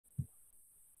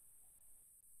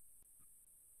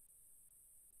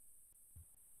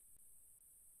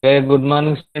Good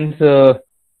morning students.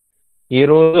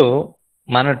 ఈరోజు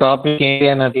మన topic ఏంటి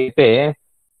అన్నట్లయితే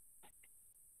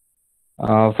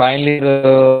ఫైనల్ ఇయర్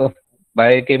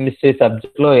బయోకెమిస్ట్రీ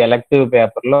సబ్జెక్ట్లో ఎలెక్టివ్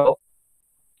పేపర్లో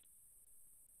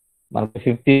మనకి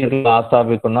 5th ఇయర్ లాస్ట్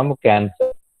టాపిక్ ఉన్నాము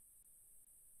cancer.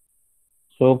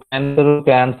 So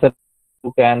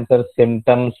cancer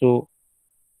symptoms,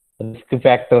 risk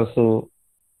factors,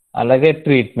 అలాగే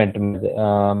ట్రీట్మెంట్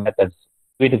మెథడ్స్,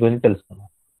 వీటి గురించి తెలుసుకున్నాం.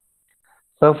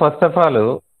 So first of all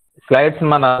slides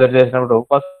మనం అబ్జర్వ్ చేసినప్పుడు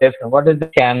first what is the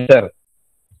cancer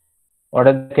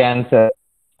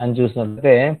అని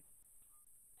చూసినట్లయితే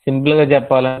సింపుల్గా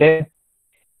చెప్పాలంటే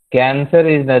cancer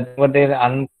is nothing but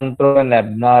uncontrol and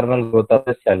abnormal growth of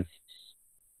the cells.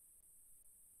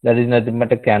 That is nothing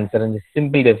but cancer అని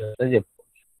సింపుల్ డెఫినేషన్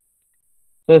చెప్పుకోవచ్చు.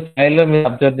 సో స్లైడ్లో మీరు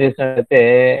అబ్జర్వ్ చేసినట్లయితే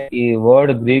ఈ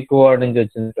వర్డ్ గ్రీక్ వర్డ్ నుంచి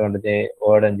వచ్చినటువంటిది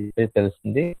వర్డ్ అని చెప్పి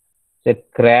తెలుస్తుంది.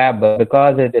 Crab,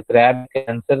 because it crab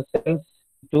cancer cells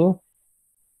to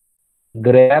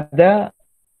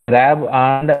grab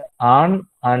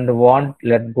and want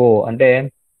let go. అంటే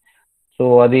సో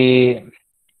అది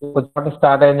ఒక చోట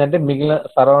స్టార్ట్ అయిందంటే మిగిలిన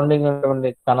సరౌండింగ్ ఉన్నటువంటి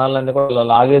కణాలన్నీ కూడా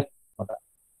లాగేస్తుందన్నమాట.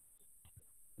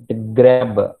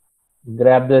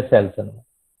 గ్రాబ్ ద సెల్స్ అన్నమాట.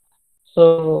 సో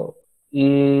ఈ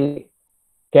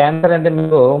క్యాన్సర్ అంటే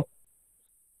మీకు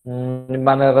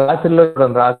మన రాశుల్లో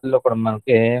కూడా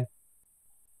మనకి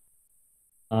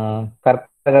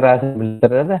కరెక్ట్గా రాసి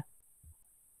పిలుస్తారు కదా.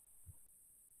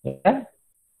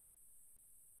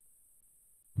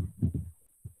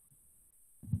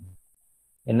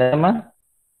 ఏంటమ్మా?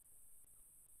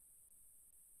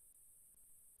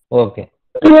 Okay,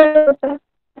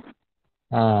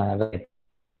 right.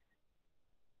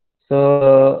 సో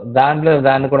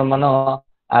దాన్ని కూడా మనం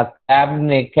ఆ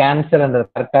క్యాబ్ని క్యాన్సర్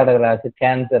అంటారు, కర్కాటక రాసి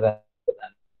క్యాన్సర్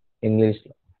అంటారు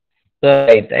ఇంగ్లీష్లో. So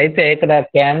right. అయితే ఇక్కడ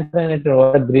క్యాన్సర్ అనేటువంటి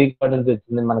వర్డ్ గ్రీక్ వర్డ్ నుంచి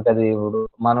వచ్చింది. మనకు అది ఇప్పుడు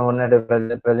మనం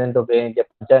ఉన్నటువంటి ప్రజెంట్ ఉపయోగించే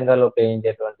పంచాంగాలు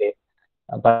ఉపయోగించేటువంటి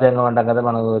పంచాంగం అంటాం కదా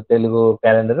మనకు తెలుగు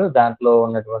క్యాలెండర్, దాంట్లో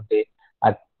ఉన్నటువంటి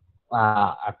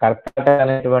కర్కాటక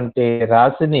అనేటువంటి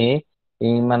రాశిని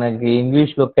మనకి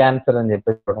ఇంగ్లీష్లో క్యాన్సర్ అని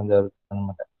చెప్పి చెప్పడం జరుగుతుంది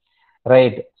అనమాట.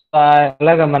 రైట్.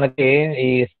 అలాగా మనకి ఈ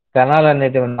కణాలు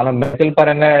అనేటువంటి మనం మెడికల్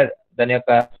పరంగా దాని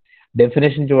యొక్క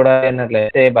డెఫినేషన్ చూడాలి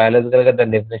అన్నట్లయితే, బయాలజికల్ గా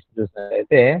దాని డెఫినేషన్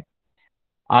చూసినట్లయితే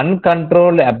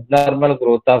uncontrolled abnormal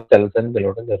growth of cells అని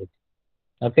పిలవడం జరుగుతుంది.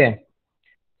 ఓకే.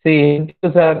 సో ఏంటి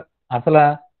సార్ అసలు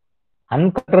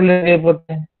అన్కంట్రోల్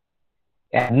అయిపోతే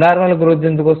అబ్నార్మల్ గ్రోత్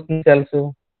ఎందుకు వస్తుంది సెల్స్?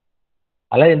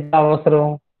 అలా ఎంత అవసరం?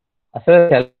 అసలు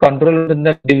సెల్ కంట్రోల్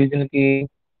ఉంటుందా డివిజన్ కి?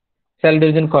 సెల్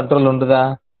డివిజన్ కంట్రోల్ ఉండదా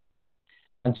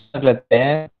చూసినట్లయితే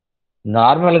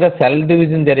నార్మల్ గా సెల్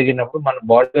డివిజన్ జరిగినప్పుడు మన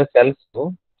బాడీలో సెల్స్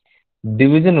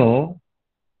డివిజన్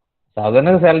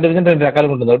సాధారణంగా సెల్ డివిజన్ 2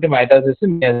 రకాలుగా ఉంటుంది. ఒకటి మైటోసిస్,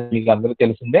 మీకు అందరికీ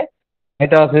తెలిసిందే.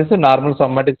 మైటోసిస్ నార్మల్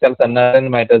సోమాటిక్ సెల్స్ అన్నారని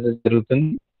మైటోసిస్ జరుగుతుంది.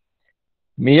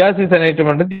 మియాసిస్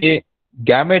అనేటువంటిది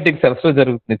గ్యామెటిక్ సెల్స్ లో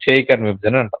జరుగుతుంది, క్షయకరణ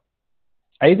విభజన అంటాం.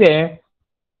 అయితే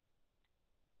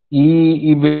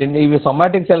ఇవి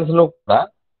సోమాటిక్ సెల్స్ లో కూడా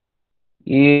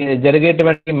ఈ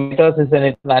జరిగేటువంటి మైటోసిస్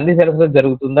అనేటువంటి అన్ని సెల్స్ లో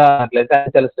జరుగుతుందా అట్లయితే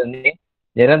అన్ని సెల్స్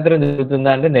నిరంతరం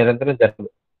జరుగుతుందా అంటే నిరంతరం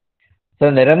జరగదు. సో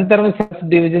నిరంతరం సెల్స్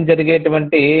డివిజన్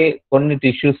జరిగేటువంటి కొన్ని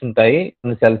టిష్యూస్ ఉంటాయి,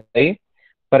 కొన్ని సెల్స్ ఉంటాయి.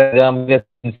 ఫర్ ఎగ్జాంపుల్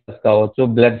సెల్స్ కావచ్చు,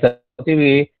 బ్లడ్ సెల్స్, ఇవి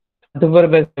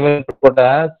 24/7 కూడా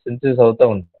సింథసిస్ అవుతూ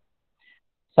ఉంటాయి.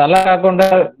 సో అలా కాకుండా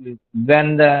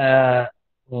వెన్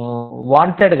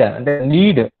వాంటెడ్గా అంటే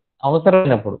నీడ్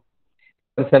అవసరమైనప్పుడు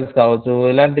సెల్స్ కావచ్చు,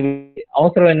 ఇలాంటివి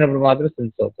అవసరమైనప్పుడు మాత్రం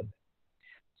సింథసిస్ అవుతుంది.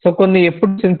 సో కొన్ని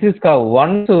ఎప్పుడు సింథసిస్ కావు.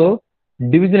 వన్స్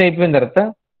డివిజన్ అయిపోయిన తర్వాత,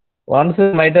 వన్స్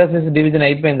మైటోసిస్ డివిజన్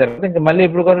అయిపోయిన తర్వాత ఇంకా మళ్ళీ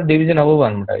ఎప్పుడు కూడా డివిజన్ అవ్వవు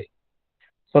అనమాట అవి.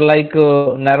 So like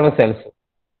nervous cells,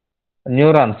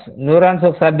 neurons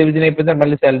ఒకసారి డివిజన్ అయిపోయిన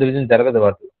మళ్ళీ సెల్ డివిజన్ జరగదు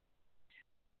వాటి.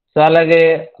 సో అలాగే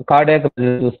కార్డియాక్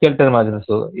స్కెలిటల్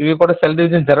మజిల్స్, ఇవి కూడా సెల్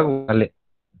డివిజన్ జరగవు. మళ్ళీ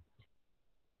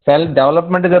సెల్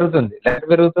డెవలప్మెంట్ జరుగుతుంది, లెంత్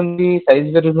పెరుగుతుంది, సైజ్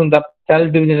పెరుగుతుంది తప్ప సెల్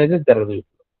డివిజన్ అయితే జరగదు.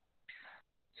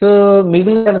 సో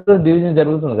మిగిలిన డివిజన్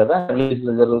జరుగుతుంది కదా,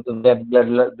 లో జరుగుతుంది,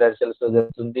 బ్లడ్ సెల్స్ లో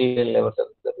జరుగుతుంది, లివర్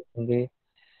సెల్స్ జరుగుతుంది,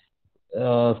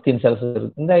 స్కిన్ సెల్స్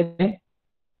జరుగుతుంది. అయితే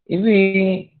ఇవి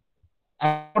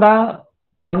కూడా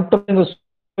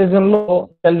సూపర్విజన్ లో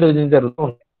సెల్ డివిజన్ జరుగుతూ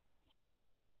ఉంటాయి.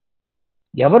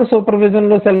 ఎవరు సూపర్విజన్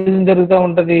లో సెల్ డివిజన్ జరుగుతూ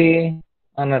ఉంటుంది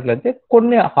అన్నట్లయితే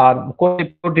కొన్ని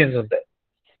ప్రోటీన్స్ ఉంటాయి,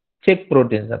 చెక్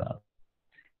ప్రోటీన్స్ అన్నారు.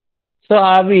 సో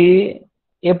అవి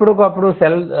ఎప్పటికప్పుడు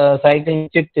సెల్ సైకిల్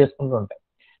చెక్ చేసుకుంటూ ఉంటాయి.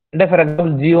 అంటే ఫర్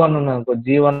ఎగ్జాంపుల్ G1 ఉందనుకో,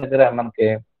 G1 దగ్గర మనకి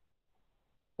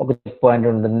ఒక చెక్ పాయింట్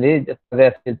ఉంటుంది, చెక్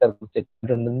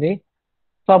పాయింట్ ఉంటుంది.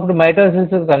 సో అప్పుడు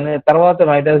మైటోసిస్ తర్వాత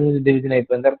మైటోసిస్ డివిజన్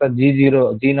అయిపోయిన తర్వాత G0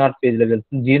 ఫేజ్ లోకి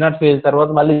వెళ్తుంది. G0 ఫేజ్ తర్వాత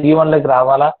మళ్ళీ G1 లోకి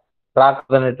రావాలా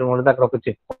రాకూడదు అనేటువంటిది అక్కడ ఒక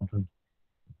చెక్ ఉంటుంది.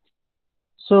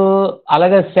 సో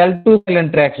అలాగే సెల్ టు సెల్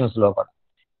ఇంటరాక్షన్స్ లో కూడా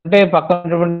అంటే పక్కన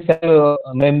ఉన్నటువంటి సెల్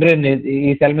మెంబ్రెయిన్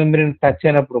ఈ సెల్ మెంబ్రెయిన్ టచ్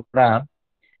అయినప్పుడు కూడా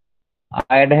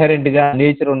అడ్హెరెంట్ గా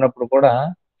నేచర్ ఉన్నప్పుడు కూడా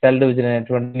సెల్ డివిజన్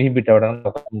అనేటువంటి ఇన్హిబిట్ అవ్వడానికి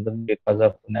అవకాశం ఉంటుంది because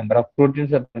of number of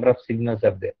proteins number of signals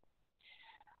are there.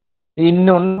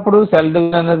 ఇన్ని ఉన్నప్పుడు సెల్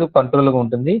డివిజన్ అనేది కంట్రోల్గా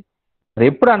ఉంటుంది. మరి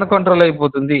ఎప్పుడు అన్కంట్రోల్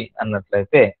అయిపోతుంది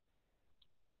అన్నట్లయితే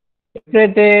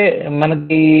ఎప్పుడైతే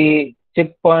మనకి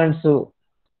చెక్ పాయింట్స్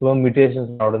లో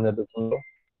మ్యూటేషన్స్ రావడం జరుగుతుందో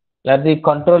లేకపోతే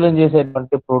కంట్రోలింగ్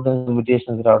చేసేటువంటి ప్రోటీన్స్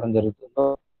మ్యూటేషన్స్ రావడం జరుగుతుందో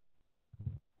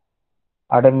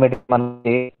ఆటోమేటిక్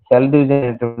మనకి సెల్ డివిజన్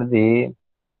అనేటువంటిది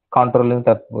కంట్రోలింగ్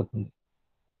తప్పిపోతుంది.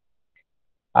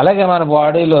 అలాగే మన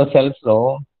బాడీలో సెల్స్ లో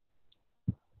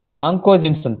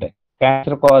ఆంకోజిన్స్ ఉంటాయి,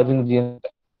 క్యాన్సర్ కాజింగ్ జీన్స్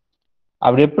ఉంటాయి.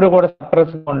 అవి ఎప్పుడు కూడా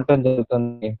సప్రెస్ ఉండటం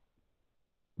జరుగుతుంది.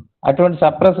 అటువంటి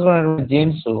సప్రెస్ ఉన్నటువంటి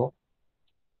జీన్స్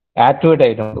యాక్టివేట్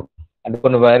అయినప్పుడు అంటే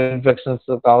కొన్ని వైరల్ ఇన్ఫెక్షన్స్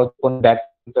కావచ్చు, కొన్ని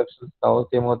బ్యాక్టీరియల్ ఇన్ఫెక్షన్స్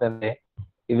కావచ్చు, ఏమవుతుందంటే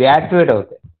ఇవి యాక్టివేట్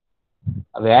అవుతాయి.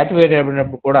 అవి యాక్టివేట్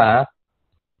అయినప్పుడు కూడా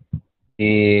ఈ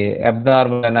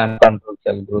abnormal and uncontrol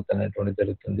cell growth అనేటువంటి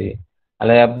జరుగుతుంది.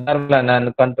 అలా abnormal and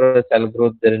uncontrol cell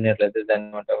growth జరిగినట్లయితే దాన్ని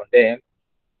ఏమంటామంటే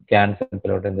క్యాన్సర్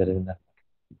పిలవడం జరిగింది.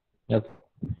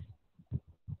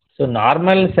 సో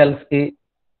నార్మల్ సెల్స్ కి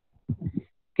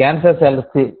క్యాన్సర్ సెల్స్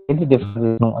కి ఏంటి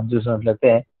డిఫరెన్స్ అని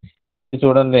చూసినట్లయితే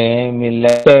చూడండి, మీ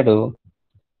left side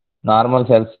normal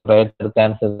cells, right side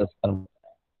cancer cells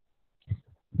కనబడుతున్నాయి.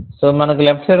 సో మనకి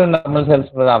లెఫ్ట్ సైడ్ నార్మల్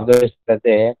సెల్స్ మీద అబ్జర్వ్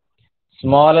చేసినట్లయితే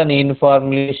small and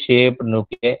uniformly shaped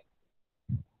nuclei,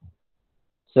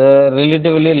 so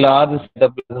relatively large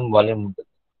cytoplasm volume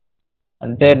ఉంటుంది.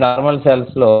 అంటే నార్మల్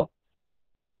సెల్స్ లో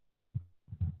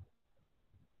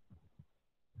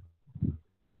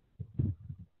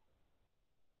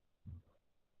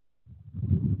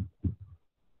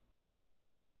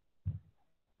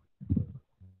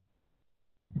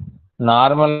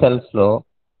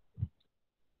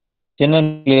చిన్న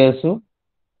న్యూక్లియస్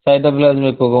సైటోప్లాజం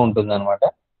ఎక్కువగా ఉంటుంది అనమాట.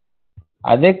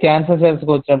 అదే క్యాన్సర్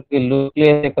సెల్స్కి వచ్చినప్పటికీ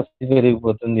న్యూక్లియస్ యొక్క సైజ్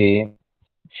పెరిగిపోతుంది,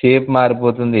 షేప్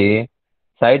మారిపోతుంది,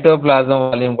 సైటోప్లాజం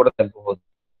వాల్యూమ్ కూడా తగ్గిపోతుంది.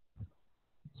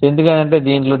 ఎందుకంటే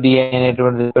దీంట్లో డిఎన్ఏ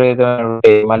అనేటువంటి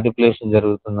విపరీతమైనటువంటి మల్టిప్లికేషన్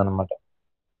జరుగుతుంది అనమాట.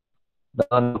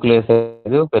 న్యూక్లియస్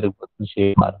పెరిగిపోతుంది,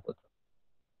 షేప్ మారిపోతుంది.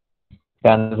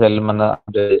 క్యాన్సర్ సెల్ మనం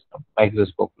అబ్జర్వ్ చేస్తాం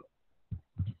మైక్రోస్కోప్ లో.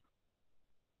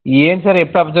 ఏంటి సార్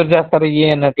ఎప్పుడు అబ్జర్వ్ చేస్తారు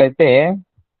అన్నట్లయితే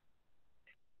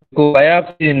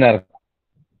బయాప్సీ తిన్నారు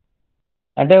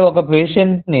అంటే ఒక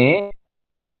పేషెంట్ ని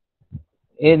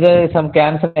ఏదో సమ్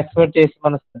క్యాన్సర్ ఎక్స్పెక్ట్ చేసి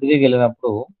మనం సర్జరీకి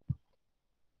వెళ్ళినప్పుడు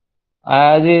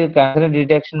అది క్యాన్సర్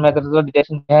డిటెక్షన్ మెథడ్స్ లో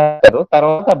డిటెక్షన్ చేస్తారు,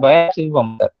 తర్వాత బయాప్సీకి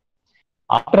పంపుతారు,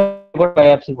 ఆఫ్టర్ కూడా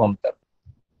బయాప్సీకి పంపుతారు.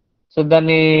 సో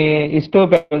దాన్ని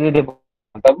హిస్టోపాథీ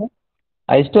డిపార్ట్మెంట్ అంటాము.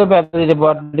 ఆ హిస్టోపాథీ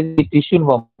డిపార్ట్మెంట్ టిష్యూని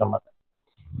పంపుతాం అన్నమాట.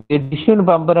 ఈ టిష్యూని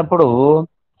పంపినప్పుడు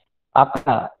అక్కడ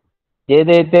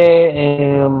ఏదైతే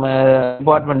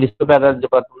డిపార్ట్మెంట్ హిస్టోపాథాలజీ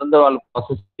డిపార్ట్మెంట్ ఉందో వాళ్ళు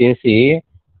ప్రాసెస్ చేసి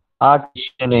ఆ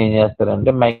టిష్యూని ఏం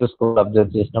చేస్తారంటే మైక్రోస్కోప్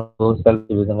అబ్జర్వ్ చేసినప్పుడు సెల్స్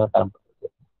ఈ విధంగా కనపడుతుంది.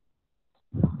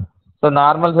 సో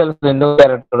నార్మల్ సెల్స్ రెండు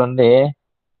క్యారెక్టర్ ఉంది,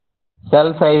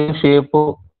 సెల్ సైజ్ షేపు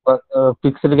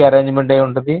ఫిక్స్డ్గా అరేంజ్మెంట్ అయి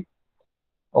ఉంటుంది,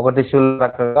 ఒక టిష్యూ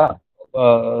రకంగా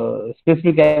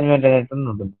స్పెసిఫిక్ అరేంజ్మెంట్ అనేటువంటి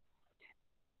ఉంటుంది.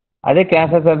 అదే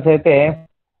క్యాన్సర్ సెల్స్ అయితే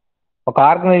ఒక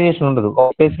ఆర్గనైజేషన్ ఉండదు, ఒక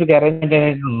స్పెసిఫిక్ అరేంజ్మెంట్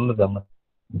అనేది ఉండదు అన్నమాట.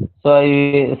 సో ఈ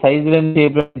సైజులు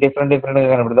షేప్ డిఫరెంట్గా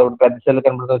కనబడుతుంది. ఒకటి పెద్ద సెల్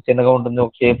కనబడుతుంది, చిన్నగా ఉంటుంది,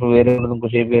 ఒక షేప్ వేరే ఉంటుంది, ఇంకో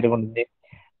షేప్ వేరే ఉంటుంది,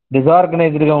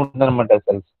 డిసార్గనైజ్డ్గా ఉంటుంది అనమాట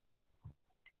సెల్స్.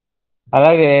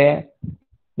 అలాగే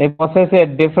they possess a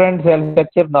different cell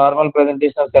structure, normal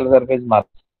presentation of cell surface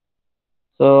marks.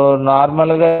 So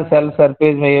నార్మల్గా సెల్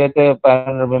సర్ఫేస్ ఏవైతే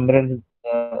మెంబ్రెయిన్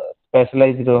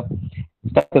స్పెషలైజ్డ్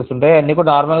స్ట్రక్చర్స్ ఉంటాయి అన్నీ కూడా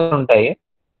నార్మల్గా ఉంటాయి.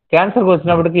 క్యాన్సర్కి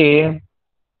వచ్చినప్పటికీ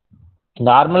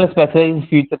నార్మల్ స్పెషలైజ్డ్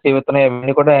ఫీచర్స్ ఏవైతున్నాయి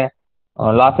అవన్నీ కూడా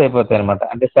లాస్ అయిపోతాయి అనమాట.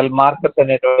 అంటే సెల్ మార్కర్స్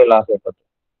అనేటివి లాస్ అయిపోతాయి.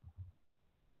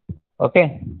 ఓకే,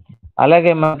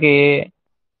 అలాగే మనకి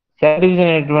సెల్ డివిజన్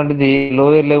అనేటువంటిది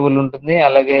లోయర్ లెవెల్ ఉంటుంది,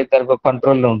 అలాగే దానికి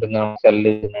కంట్రోల్లో ఉంటుంది సెల్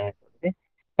డివిజన్ అనేటువంటిది.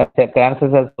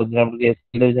 క్యాన్సర్ సెల్స్ వచ్చినప్పటికీ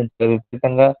సెల్ డివిజన్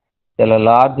విపరీతంగా చాలా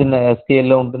లార్జ్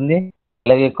స్కేల్లో ఉంటుంది,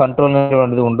 అలాగే కంట్రోల్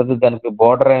అనేటువంటిది ఉండదు, దానికి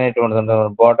బోర్డర్ అనేటువంటిది ఉండదు.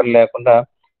 బోర్డర్ లేకుండా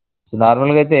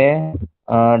నార్మల్గా అయితే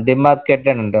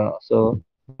డిమార్కెటెడ్ అంటాం. సో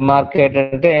డిమార్కెటెడ్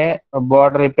అంటే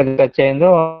బోర్డర్ ఇప్పుడు టచ్ అయిందో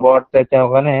బోర్డర్ టచ్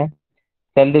అవ్వగానే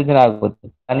సెల్ డివిజన్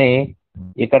ఆగిపోతుంది. కానీ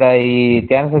ఇక్కడ ఈ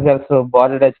cancer cells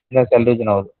body touch cell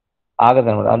division అవ్వదు,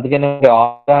 ఆగదనమాట. అందుకని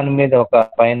ఆర్గాన్ మీద ఒక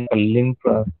పైన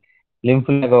లింఫ్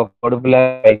లాగా ఒక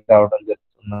పొడుపులాగా పైకి రావడం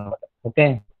జరుగుతుంది అనమాట. ఓకే,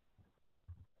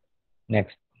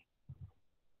 నెక్స్ట్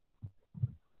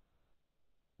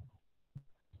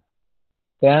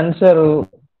క్యాన్సర్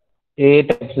ఏ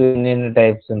టైప్స్ ఎన్ని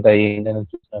టైప్స్ ఉంటాయి అని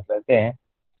చూసినట్లయితే,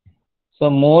 సో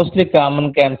మోస్ట్లీ కామన్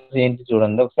క్యాన్సర్ ఏంటి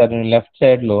చూడండి ఒకసారి లెఫ్ట్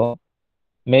సైడ్లో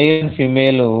మేల్ అండ్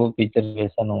ఫీమేల్ పిక్చర్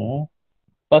వేసాను.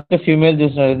 ఫస్ట్ ఫీమేల్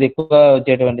చూసినట్లయితే ఎక్కువగా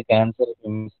వచ్చేటువంటి క్యాన్సర్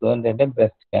ఫీమేల్స్లో ఏంటంటే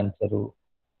బ్రెస్ట్ క్యాన్సరు.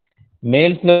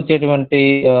 మేల్స్లో వచ్చేటువంటి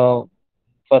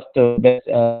ఫస్ట్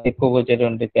ఎక్కువగా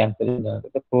వచ్చేటువంటి క్యాన్సర్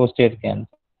ప్రోస్టేట్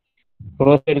క్యాన్సర్.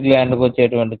 ప్రోస్టేట్ గ్లాండ్కి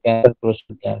వచ్చేటువంటి క్యాన్సర్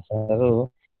ప్రోస్టేట్ క్యాన్సర్.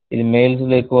 ఇది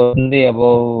మేల్స్లో ఎక్కువ అవుతుంది.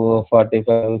 అబౌవ్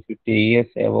 45-50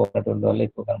 ఇయర్స్ అబౌవ్ ఉన్నటువంటి వాళ్ళు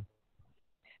ఎక్కువ కనపడుతుంది.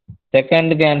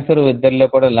 సెకండ్ క్యాన్సర్ ఇద్దరిలో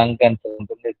కూడా లంగ్ క్యాన్సర్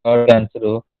ఉంటుంది. థర్డ్ క్యాన్సర్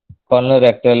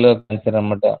కొలనోరెక్టల్ క్యాన్సర్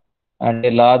అన్నమాట. అంటే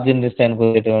లార్జ్ ఇంటెస్టైన్కి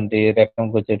వచ్చేటువంటి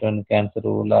రెక్టంకి వచ్చేటువంటి cancer,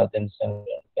 large intestine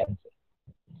cancer.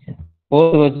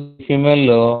 Fourth వచ్చి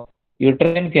ఫీమేల్లో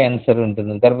యూట్రైన్ క్యాన్సర్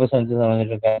ఉంటుంది, గర్భసంచి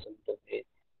సంబంధించిన క్యాన్సర్ ఉంటుంది.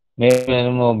 మేల్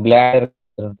ఏమో బ్లాడర్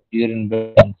క్యాన్సర్ ఉంటుంది, యూరిన్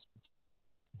బ్లడ్ క్యాన్సర్.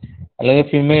 అలాగే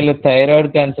ఫీమేల్ థైరాయిడ్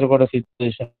క్యాన్సర్ కూడా ఫిఫ్త్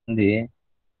పొజిషన్ ఉంది.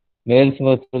 మేల్స్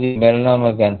వచ్చి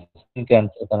మెలనోమా క్యాన్సర్, స్కిన్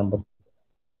క్యాన్సర్ కనబడుతుంది.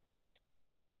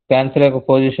 క్యాన్సర్ యొక్క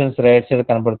పొజిషన్స్ రైట్ సైడ్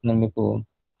కనబడుతుంది మీకు.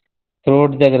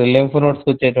 థ్రోట్ దగ్గర లింఫ్ నోడ్స్కి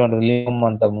వచ్చేటువంటి లింఫ్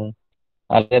అంటాము.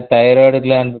 అలాగే థైరాయిడ్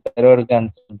గ్లాండ్ థైరాయిడ్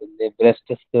క్యాన్సర్ ఉంటుంది.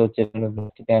 బ్రెస్ట్కి వచ్చేటువంటి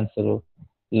బ్రెస్ట్ క్యాన్సర్,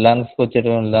 లంగ్స్కి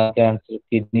వచ్చేటువంటి lung cancer,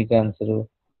 kidney cancer,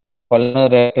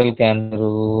 కొలనోరెక్టల్ cancer,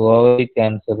 ovary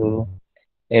cancer,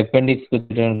 అపెండిక్స్కి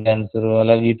వచ్చేటువంటి క్యాన్సర్,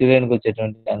 అలాగే యూటిరైన్కి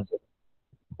వచ్చేటువంటి క్యాన్సర్.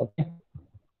 ఓకే,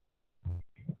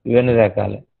 ఇవన్నీ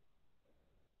రకాలు.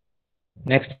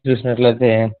 నెక్స్ట్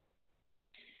చూసినట్లయితే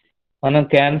మనం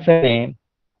క్యాన్సర్ని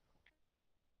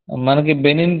మనకి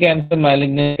బెనిన్ క్యాన్సర్,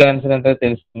 మాలిగ్నెంట్ క్యాన్సర్ అంటే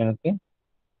తెలుసు మనకి.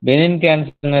 బెనిన్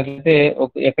క్యాన్సర్ అన్నట్లయితే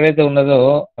ఎక్కడైతే ఉన్నదో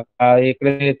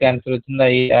ఎక్కడైతే క్యాన్సర్ వచ్చిందో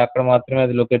అక్కడ మాత్రమే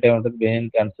అది లొకేట్ అయి ఉంటుంది బెనిన్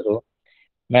క్యాన్సర్.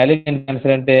 మాలిగ్నెంట్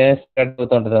క్యాన్సర్ అంటే స్ప్రెడ్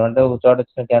అవుతూ ఉంటుంది, అంటే ఒక చోట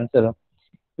వచ్చిన క్యాన్సర్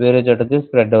వేరే చోటకి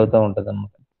స్ప్రెడ్ అవుతూ ఉంటుంది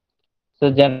అన్నమాట. సో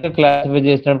జనరల్ క్లాసిఫై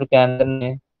చేసినప్పుడు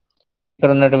క్యాన్సర్ని ఇక్కడ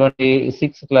ఉన్నటువంటి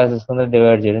 6 క్లాసెస్ కింద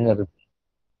డివైడ్ చేయడం జరుగుతుంది.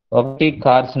 ఒకటి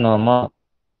కార్సినోమా,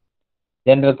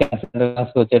 జనరల్ క్యాన్సర్,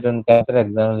 లంగ్స్కి వచ్చేటువంటి క్యాన్సర్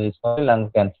ఎగ్జాంపుల్ తీసుకోవాలి, లంగ్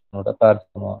క్యాన్సర్ అనమాట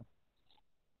కార్సినోమా.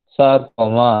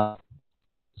 సార్కోమా,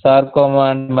 సార్కోమా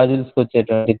అంటే మజిల్స్కి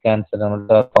వచ్చేటువంటి క్యాన్సర్ అనమాట,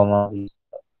 సార్కోమా.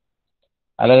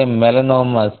 అలాగే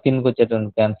మెలనోమా, స్కిన్కి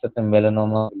వచ్చేటువంటి క్యాన్సర్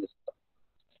మెలనోమా పిలుస్తాం.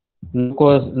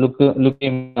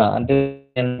 లుకేమియా అంటే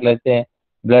అయితే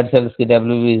బ్లడ్ సెల్స్కి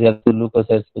డబ్ల్యూబీ సెల్స్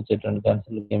లూకోసైట్స్కి వచ్చేటువంటి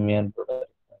క్యాన్సర్ లుకేమియా అని కూడా.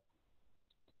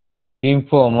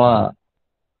 లింఫోమా,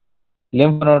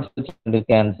 లింఫ్ నోడ్స్ వచ్చేటువంటి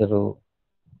క్యాన్సరు.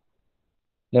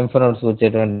 లింఫ్ నోడ్స్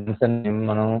వచ్చేటువంటి క్యాన్సర్ని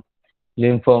మనం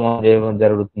లింఫోమా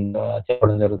జరుగుతుందో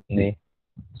చెప్పడం జరుగుతుంది.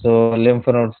 సో లింఫ్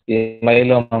నోడ్స్కి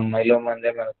మైలోమా, మైలోమా అంటే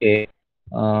మనకి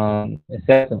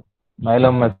సెల్స్,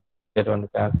 మైలోమా వచ్చేటువంటి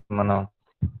క్యాన్సర్ మనం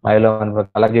మైలోమా అని,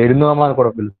 అలాగే ఎడినోమా అని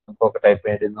కూడా పిలుస్తాం, ఇంకొక టైప్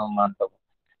ఎడినోమా అంటాం.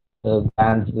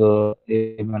 గ్లాన్స్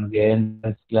మనకి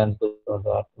గ్లాన్స్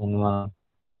మనం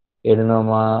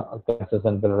ఎడినోమా క్యాన్సర్స్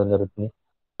అని పిలవడం జరుగుతుంది.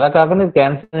 అలా కాకుండా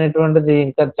క్యాన్సర్ అనేటువంటిది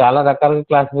ఇంకా చాలా రకాలుగా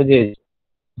క్లాసిఫై చేయొచ్చు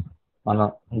మనం.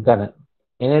 ఇంకా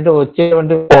ఏంటంటే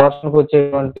వచ్చేటువంటి పోర్షన్కి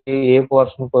వచ్చేటువంటి ఏ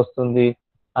పోర్షన్కి వస్తుంది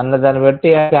అన్న దాన్ని బట్టి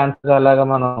ఆ క్యాన్సర్ అలాగా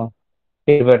మనం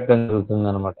పేరు పెట్టడం జరుగుతుంది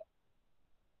అనమాట.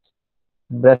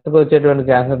 బ్రెస్ట్కి వచ్చేటువంటి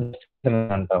క్యాన్సర్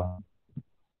అంటాం.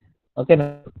 ఓకేనా.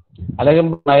 అలాగే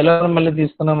మైలోమా మళ్ళీ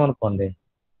తీసుకున్నాం అనుకోండి,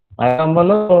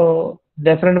 మైలోమాలో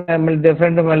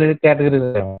డిఫరెంట్ మళ్ళీ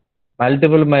కేటగిరీస్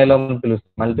మల్టిపుల్ మైలోమా అని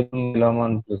పిలుస్తాం, మల్టిపుల్ మైలోమా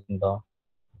అని పిలుస్తుంటాం,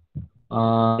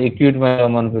 ఎక్యూట్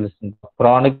మైలోమా అని పిలుస్తుంటాం,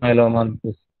 క్రానిక్ మైలోమా అని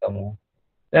పిలుస్తుంటాము.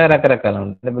 రకరకాలు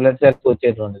ఉంటాయి. Blood cells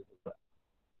వచ్చేటువంటిది,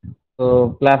 so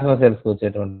plasma cells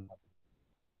వచ్చేటువంటి,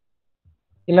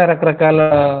 ఇలా రకరకాల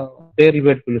పేర్లు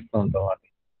పెట్టి పిలుస్తూ ఉంటాం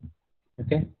వాటిని.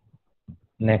 Okay,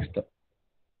 next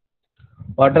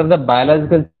what are the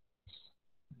biological,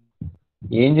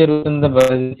 ఏం జరుగుతుందో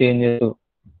బయాలజీ చేంజెస్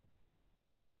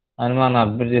అని మనం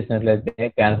అబ్జర్వ్ చేసినట్లయితే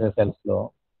cancer సెల్స్లో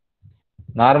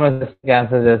normal cells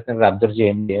cancer cells observe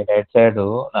చేయండి. రైట్ సైడ్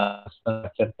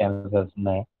క్యాన్సర్ సెల్స్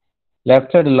ఉన్నాయి.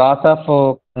 Left side loss of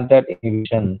contact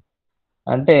inhibition,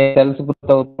 అంటే సెల్స్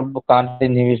గ్రోత్ అవుతున్నప్పుడు కాంటాక్ట్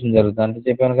ఇన్హిబిషన్ జరుగుతుంది. అంటే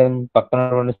చెప్పాను కదా, పక్కన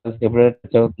ఉన్నటువంటి సెల్స్ ఎప్పుడైతే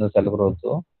టచ్ అవుతుందో సెల్ గ్రోత్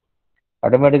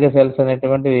ఆటోమేటిక్గా సెల్స్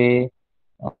అనేటువంటివి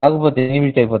ఆగిపోతాయి,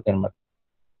 ఇన్హిబిట్ అయిపోతాయి అన్నమాట.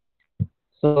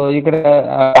 సో ఇక్కడ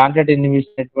కాంటాక్ట్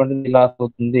ఇన్హిబిషన్ అనేటువంటిది లాస్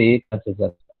అవుతుంది cancer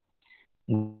cells.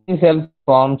 Cells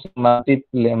forms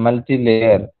multi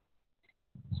layer,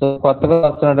 so కొత్తగా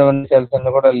వస్తున్నటువంటి సెల్స్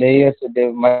అన్ని కూడా లేయర్స్,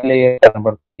 మల్టీ లేయర్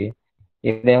కనబడుతుంది.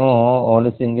 ఇక్కడేమో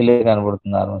ఓన్లీ సింగిల్ లేయర్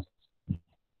కనబడుతుంది నార్మల్.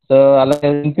 సో అలాగే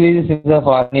increases of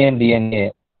RNA and DNA,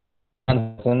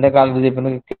 కాలంలో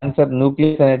చెప్పిన క్యాన్సర్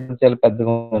న్యూక్లియస్ అనేటువంటి చాలా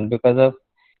పెద్దగా ఉంటుంది because of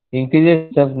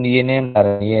increases of DNA and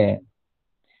RNA.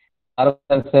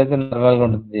 Cells అయితే నార్మల్గా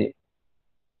ఉంటుంది.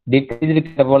 డిక్రీజ్డ్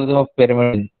మెటబాలిజం ఆఫ్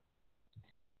పిరమిడ్,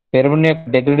 పెరుగుని యొక్క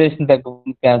డెగ్రేడేషన్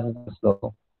తగ్గిపోతుంది క్యాన్సర్స్లో,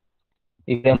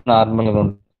 ఇదేం నార్మల్గా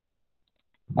ఉంటుంది.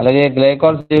 అలాగే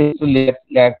glycolysis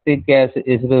lactic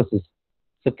acidosis.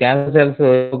 So cancer cells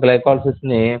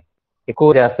గ్లైకాలసిస్ని ఎక్కువ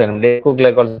చేస్తారండి, ఎక్కువ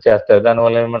గ్లైకాలసిస్ చేస్తారు.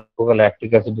 దానివల్ల ఏమంటే ఎక్కువగా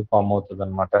లాక్టిక్ యాసిడ్ ఫామ్ అవుతుంది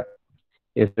అనమాట,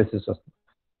 ఎసిడోసిస్ వస్తుంది.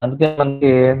 అందుకే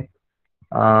మనకి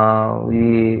ఈ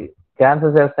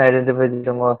క్యాన్సర్ సెల్స్ ఐడెంటిఫై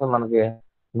చేయడం కోసం మనకి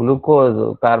గ్లూకోజ్,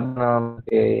 కార్బన్,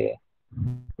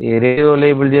 ఈ రేడియో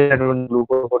లేబుల్ చేసినటువంటి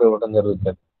గ్లూకోజ్ కూడా ఇవ్వడం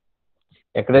జరుగుతుంది.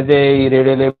 ఎక్కడైతే ఈ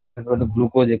రేడియో లేబుల్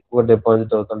గ్లూకోజ్ ఎక్కువ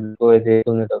డిపాజిట్ అవుతుంది, ఎక్కువ అయితే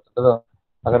ఎక్యూమిలేట్ అవుతుందో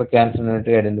అక్కడ క్యాన్సర్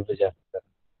అనేది ఐడెంటిఫై చేస్తారు.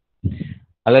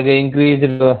 అలాగే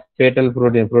ఇంక్రీజ్డ్ ఫేటల్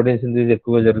ప్రోటీన్ సింథసిస్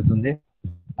ఎక్కువ జరుగుతుంది.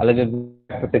 అలాగే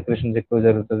సెక్రెషన్స్ ఎక్కువ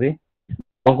జరుగుతుంది,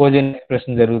 ఆంకోజెన్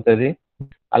ఎక్స్ప్రెషన్ జరుగుతుంది.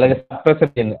 అలాగే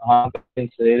సప్రెసర్ జీన్,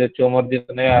 ఏదో ట్యూమర్ జీన్స్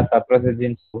ఉన్నాయో ఆ సప్రెసర్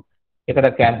జీన్స్ ఇక్కడ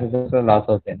క్యాన్సర్ లాస్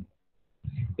అవుతాయి.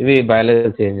 ఇవి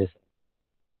బయాలజికల్ చేంజెస్.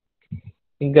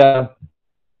 ఇంకా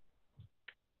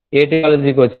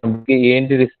ఏటియాలజీకి వచ్చినప్పటికి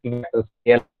ఏంటి రిస్క్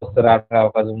ఫ్యాక్టర్స్ రావడానికి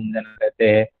అవకాశం ఉంది అన్నట్లయితే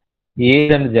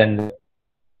ఏజ్ అండ్ జెండర్.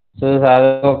 సో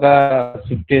సాధారణ ఒక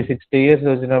 50-60 ఇయర్స్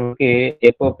వచ్చినప్పటికి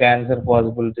ఎక్కువ cancer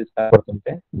possibilities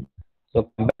కనబడుతుంటాయి. So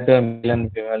compare male and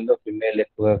ఫీమేల్లో female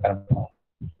ఎక్కువగా కనబడతాం.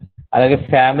 అలాగే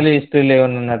ఫ్యామిలీ హిస్టరీలో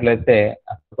ఏమైనా ఉన్నట్లయితే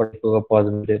అక్కడ కూడా ఎక్కువగా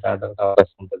పాసిబిలిటీ రావడానికి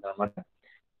అవకాశం ఉంటుంది అనమాట.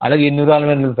 అలాగే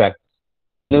ఎన్విరాన్మెంటల్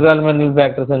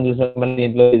ఫ్యాక్టర్స్ అని చూసినప్పుడు మళ్ళీ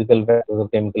దీంట్లో ఫిజికల్ ఫ్యాక్టర్స్,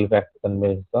 కెమికల్ ఫ్యాక్టర్స్ అని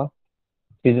బేసిస్తాం.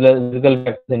 ఫిజికల్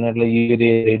ఫ్యాక్టర్స్ అయినట్లు యూవీ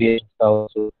రేడియేషన్స్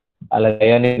కావచ్చు, అలాగే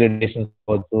అయానిక్ రేడియేషన్స్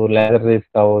కావచ్చు, లేజర్ రేస్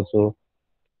కావచ్చు,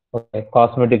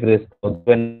 కాస్మెటిక్ రేస్ కావచ్చు,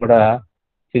 ఇవన్నీ కూడా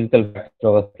ఫిజికల్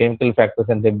ఫ్యాక్టర్స్. కెమికల్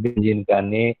ఫ్యాక్టర్స్ అంటే బెంజీన్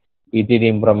కానీ, ఈటీడీ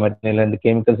ఇంప్రూవ్మెంట్, ఇలాంటి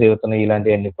కెమికల్స్ ఏవైతున్నాయి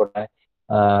ఇలాంటివన్నీ కూడా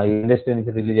ఇండస్ట్రీ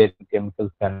నుంచి రిలీజ్ అయ్యే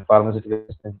కెమికల్స్ కానీ, ఫార్మస్యూటికల్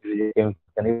నుంచి రిలీజ్ అయ్యే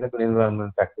కెమికల్స్ కానీ ఇవన్నీ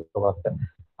ఎన్విరాన్మెంట్ ఫ్యాక్టర్స్ వస్తాయి.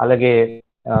 అలాగే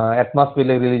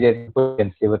అట్మాస్ఫియర్లో రిలీజ్ అయ్యే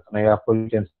పొల్యూషన్స్ ఏవైతున్నాయి ఆ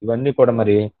పొల్యూషన్స్ ఇవన్నీ కూడా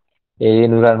మరి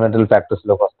ఎన్విరాన్మెంటల్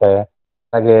ఫ్యాక్టర్స్లోకి వస్తాయి.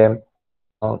 అలాగే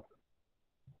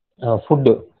ఫుడ్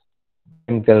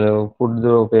కెమికల్ ఫుడ్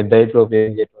డైట్లో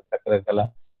ఉపయోగించేటువంటి రకరకాల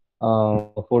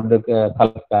ఫుడ్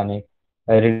కలర్స్ కానీ,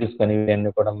 రిడ్యూస్ కానీ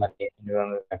ఇవన్నీ కూడా మనకి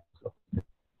ఎన్విరాన్మెంటల్ ఫ్యాక్టర్స్.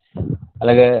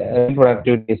 అలాగే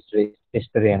రీప్రొడక్టివిటీ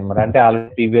హిస్టరీ అనమాట. అంటే ఆల్రెడీ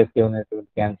ప్రీవియస్గా ఉన్నటువంటి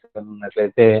క్యాన్సర్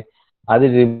ఉన్నట్లయితే అది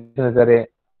సరే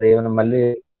ఏమైనా మళ్ళీ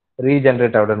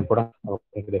రీజనరేట్ అవ్వడానికి కూడా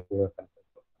ఇక్కడ ఎక్కువగా కనిపిస్తుంది.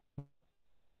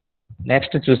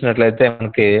 నెక్స్ట్ చూసినట్లయితే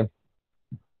మనకి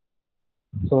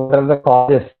సో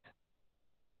కాజెస్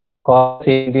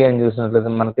ఏంటి అని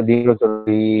చూసినట్లయితే మనకి దీంట్లో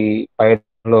చూడండి, ఈ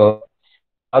పైలో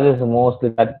కాజెస్ మోస్ట్లీ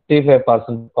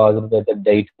 35% కాజెస్ అయితే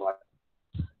డైట్ అనమాట.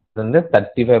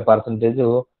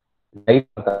 35% డైట్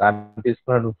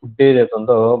తీసుకున్న ఫుడ్ ఏదైతే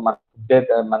ఉందో మన ఫుడ్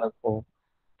అయితే మనకు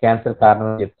క్యాన్సర్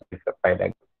కారణం చెప్తుంది ఇక్కడ పైన.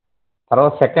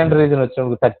 తర్వాత సెకండ్ రీజన్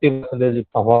వచ్చినప్పుడు 30%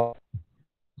 టొబాకో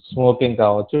స్మోకింగ్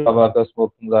కావచ్చు, టొబాకో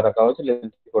స్మోకింగ్ ద్వారా కావచ్చు,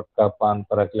 లేదంటే గుట్కా, పాన్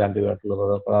పరాక్ ఇలాంటి వాటిలో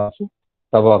కావచ్చు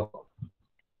టొబాకో.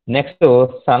 నెక్స్ట్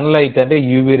సన్లైట్ అంటే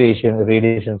యూవీ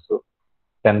రేడియేషన్స్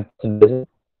 10%,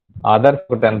 అదర్స్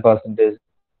 10%,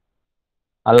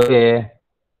 అలాగే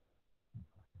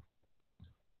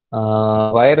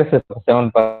వైరసెస్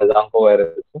 7%, ఆంకో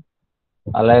వైరసెస్.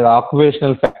 అలాగే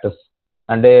ఆక్యుపేషనల్ ఫ్యాక్టర్స్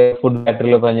అంటే ఫుడ్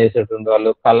ఫ్యాక్టరీలో పనిచేసేటువంటి వాళ్ళు,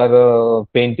 కలర్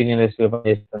పెయింటింగ్ ఇండస్ట్రీలో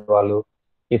పనిచేసేటువంటి వాళ్ళు,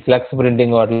 ఈ ఫ్లెక్స్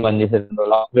ప్రింటింగ్ వాటిలో పనిచేసేటువంటి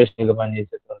వాళ్ళు, ఆక్యుపేషనల్గా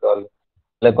పనిచేసేటువంటి వాళ్ళు,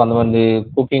 అలాగే కొంతమంది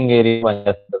కుకింగ్ ఏరియా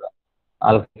పనిచేస్తారు,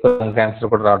 వాళ్ళకి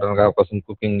క్యాన్సర్ కూడా రావడానికి అవకాశం.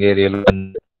 కుకింగ్ ఏరియాలో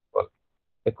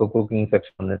ఎక్కువ కుకింగ్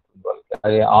సెక్షన్ ఉన్నటువంటి వాళ్ళకి.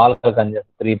 అలాగే ఆల్కహాల్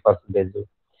కన్జంప్షన్ 3%,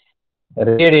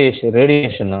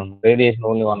 రేడియేషన్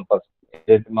ఓన్లీ 1%.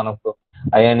 మనకు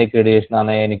అయానిక్ రేడియేషన్,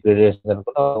 అనయానిక్ రేడియేషన్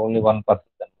అనుకుంటే ఓన్లీ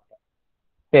 1% అనమాట.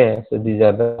 Okay, so these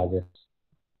are the causes.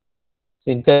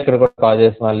 ఇంకా ఇక్కడ కూడా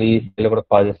కాజెస్ మళ్ళీ ఈ స్టైల్లో కూడా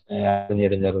కాజెస్ యాడ్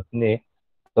చేయడం జరుగుతుంది.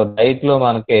 సో డైట్లో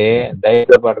మనకి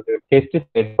డైట్లో పాటు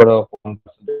పెస్టిసైడ్ కూడా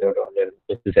 1% ఇవ్వడం జరిగింది,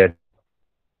 pesticide.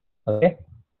 Okay,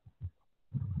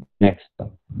 next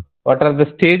what are the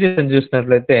stages అని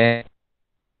చూసినట్లయితే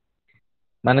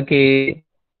మనకి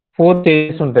 4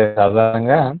 స్టేజెస్ ఉంటాయి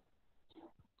సాధారణంగా.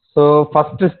 So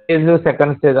first stage,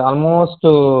 second stage almost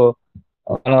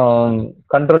మనం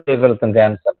కంట్రోల్ చేయగలుగుతాం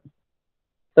క్యాన్సర్.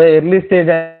 సో ఎర్లీ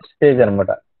స్టేజ్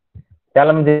అనమాట.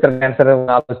 చాలా మంది చెప్తారు క్యాన్సర్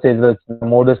 4 స్టేజ్లో వచ్చింది,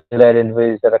 3 స్టేజ్లో ఐడెంటిఫై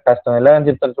చేశారు, కష్టం ఇలా అని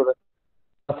చెప్తారు చూడండి.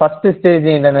 ఫస్ట్ స్టేజ్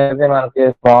ఏంటనేది మనకి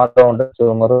స్మాల్గా ఉంటుంది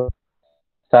ట్యూమర్,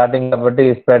 స్టార్టింగ్ కాబట్టి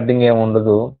స్ప్రెడ్డింగ్ ఏమి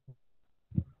ఉండదు,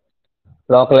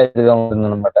 లోకలైజ్డ్గా ఉంటుంది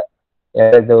అనమాట.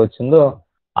 ఏదైతే వచ్చిందో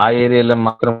ఆ ఏరియాలో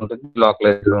మాత్రం ఉంటుంది,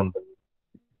 లోకలైజ్డ్గా ఉంటుంది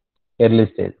ఎర్లీ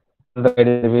స్టేజ్.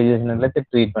 ఐడెంటిఫై చేసినట్లయితే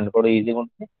ట్రీట్మెంట్ కూడా ఈజీగా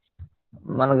ఉంటుంది,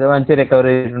 మనకి మంచి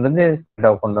రికవరీ ఉంటుంది, స్ప్రెడ్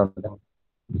అవ్వకుండా ఉంటుంది.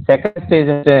 సెకండ్ స్టేజ్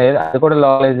అంటే అది కూడా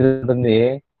లోకలైజ్డ్ ఉంటుంది.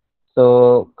 సో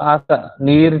కాస్త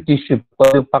నీరు టిష్యూ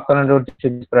పక్కన టిష్యూ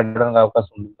స్ప్రెడ్ అవ్వడానికి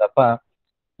అవకాశం ఉంటుంది తప్ప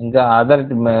ఇంకా అదర్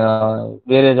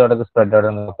వేరే చోటకి స్ప్రెడ్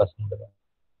అవ్వడానికి అవకాశం ఉంటుంది.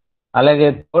 అలాగే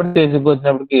థర్డ్ స్టేజ్కి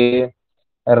వచ్చినప్పటికి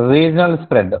రీజనల్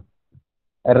స్ప్రెడ్.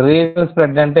 రీజనల్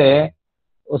స్ప్రెడ్ అంటే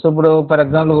సో ఇప్పుడు ఫర్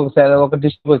ఎగ్జాంపుల్ ఒక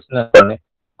డిస్ట్రిక్ట్ వచ్చింది అనుకోండి,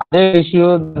 అదే ఇష్యూ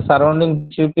సరౌండింగ్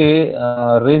ఇష్యూకి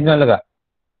రీజనల్గా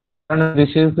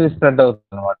డిష్యూస్కి స్ప్రెడ్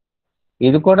అవుతుంది అనమాట.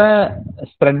 ఇది కూడా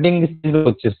స్ప్రెడ్డింగ్ స్టేజ్కి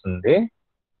వచ్చేస్తుంది.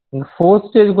 ఇంకా ఫోర్త్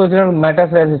స్టేజ్కి వచ్చినప్పుడు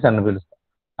మెటాస్టాసిస్ అని పిలుస్తాం.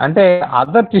 అంటే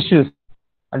అదర్ టిష్యూస్,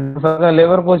 అంటే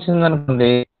లివర్కి వచ్చింది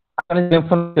అనుకోండి, అక్కడ నుంచి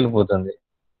లింఫ్కి వెళ్ళిపోతుంది,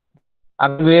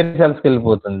 అక్కడ వేరే సెల్స్కి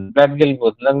వెళ్ళిపోతుంది, బ్లడ్కి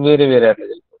వెళ్ళిపోతుంది, అది వేరే వేరే అట్లా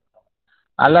వెళ్ళిపోతుంది.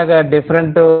 అలాగా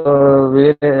డిఫరెంట్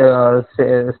వేరే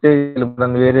స్టేజ్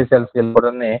వెళ్ళిపోవడం, వేరే సెల్స్కి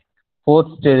వెళ్ళిపోవడాన్ని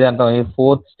ఫోర్త్ స్టేజ్ అంటాం. ఈ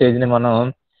ఫోర్త్ స్టేజ్ని మనం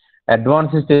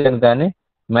అడ్వాన్స్ స్టేజ్ అని కానీ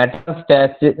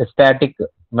మెటాస్టాటిక్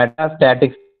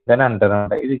మెటాస్టాటిక్ అని అంటారు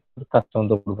అనమాట. ఇది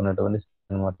కష్టంతో కూడుకున్నటువంటి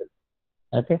అనమాట.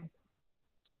 ఓకే,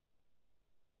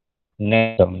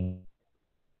 నెక్స్ట్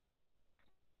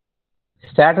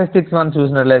స్టాటిస్టిక్స్ మనం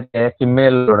చూసినట్లయితే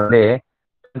ఫిమేల్ చూడండి,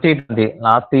 2020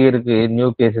 లాస్ట్ ఇయర్కి న్యూ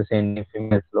కేసెస్ ఏంటి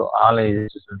ఫిమేల్స్లో ఆల్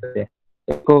ఏజెస్ చూసినట్లయితే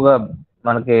ఎక్కువగా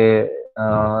మనకి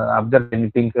observe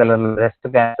pink colour breast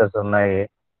cancers ఉన్నాయి.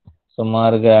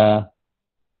 సుమారుగా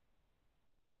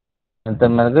ఎంత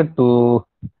మనకి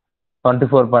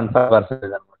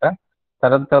 24.5% అనమాట.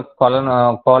 తర్వాత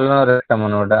కోలనోరెక్టమ్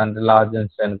అనమాట, అంటే లార్జ్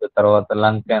ఇన్స్టెంట్. తర్వాత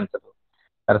లంగ్ క్యాన్సర్,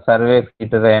 సర్వేక్స్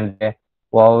ఇటరీ అంటే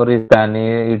ఓవరీస్ కానీ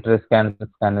యూటరస్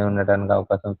క్యాన్సర్స్ కానీ ఉండడానికి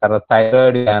అవకాశం. తర్వాత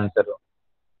థైరాయిడ్ క్యాన్సర్,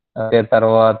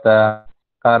 తర్వాత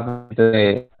కార్పొరేటరీ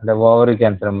అంటే ఓవరీ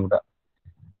క్యాన్సర్ అనమాట.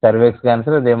 సర్వేక్స్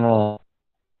క్యాన్సర్ అదేమో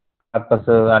కార్పస్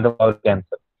అంటే ఓవరీ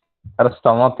క్యాన్సర్. తర్వాత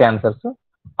stomach cancers,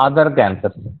 other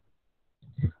cancers.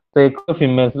 So ఎక్కువ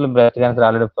ఫిమేల్స్లో breast cancer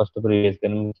already first previous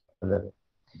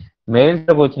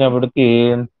మేల్స్లోకి వచ్చినప్పటికి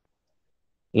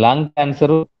lung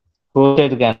cancer,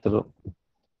 prostate cancer.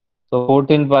 So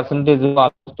 14%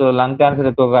 almost lung cancer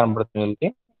ఎక్కువ కనబడుతుంది వీళ్ళకి,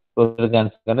 ప్రోస్టేట్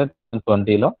క్యాన్సర్ కంటే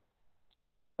 2020లో.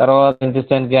 తర్వాత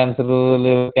intestine cancer,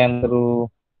 liver cancer,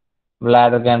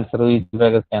 bladder cancer,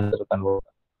 oesophagus cancer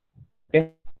కనబడుతుంది. Okay,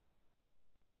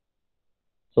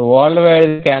 so world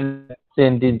wide cancers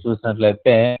ఏంటి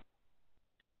చూసినట్లయితే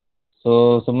సో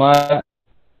సుమారు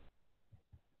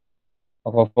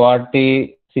ఒక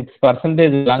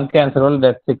 46% లంగ్ క్యాన్సర్ వల్ల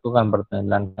డెత్స్ ఎక్కువ కనబడుతుంది.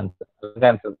 Lung cancer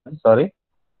sorry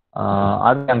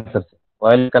other cancers,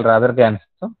 wild colour other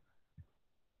cancers.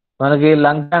 మనకి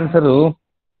లంగ్ క్యాన్సర్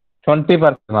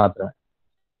 20% మాత్రమే.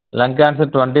 Lung cancer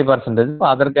 20%,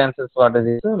 other cancers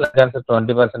lung cancer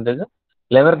 20%,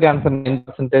 liver cancer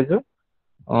 9%,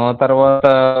 తర్వాత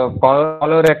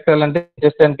కోలోరెక్టల్ అంటే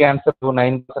intestine cancer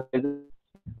 9%,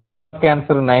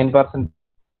 cancer 9%,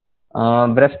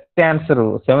 breast cancer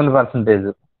 7%.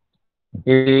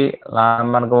 ఇది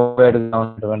మనకు వైడ్గా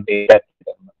ఉన్నటువంటి.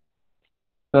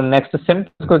 సో నెక్స్ట్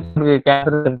సిమ్టమ్స్కి వచ్చి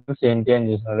క్యాన్సర్ సిమ్టమ్స్ ఏంటి అని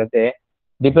చూసినట్లయితే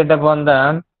డిపెండ్ అపాన్ ద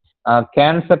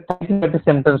క్యాన్సర్ టైప్ని బట్టి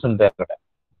సిమ్టమ్స్ ఉంటాయి అక్కడ.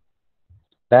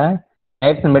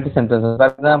 టైప్స్ని బట్టి సిమ్టమ్స్. ఫర్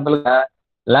ఎగ్జాంపుల్గా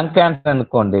లంగ్ క్యాన్సర్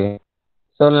అనుకోండి,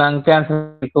 సో లంగ్ క్యాన్సర్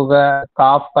ఎక్కువగా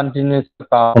కాఫ్, కంటిన్యూస్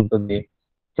కాఫ్ ఉంటుంది,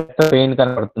 చెస్ట్ పెయిన్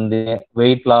కనబడుతుంది,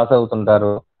 వెయిట్ లాస్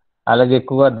అవుతుంటారు, అలాగే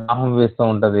ఎక్కువగా దాహం వేస్తూ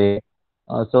ఉంటుంది.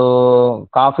 సో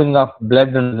కాఫింగ్ ఆఫ్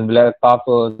బ్లడ్ ఉంటుంది, కాఫ్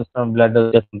బ్లడ్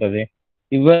వచ్చేస్తుంటుంది.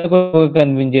 ఇవన్నీ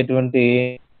కనిపించేటువంటి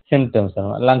సిమ్టమ్స్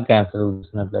లంగ్ క్యాన్సర్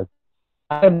చూసినట్లయితే.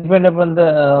 డిపెండ్ అపాన్ ద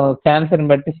క్యాన్సర్ని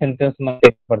బట్టి సిమ్టమ్స్ మనకి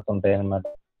ఏర్పడుతుంటాయి అనమాట.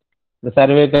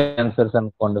 సర్వైకల్ క్యాన్సర్స్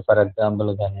అనుకోండి ఫర్ ఎగ్జాంపుల్,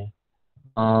 కానీ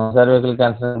సర్వైకల్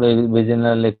క్యాన్సర్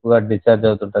విజినల్ ఎక్కువగా డిశ్చార్జ్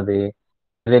అవుతుంటుంది,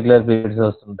 రెగ్యులర్ పీరియడ్స్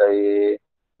వస్తుంటాయి,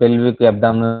 pelvic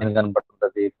abdominal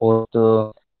కనపడుతుంటుంది, post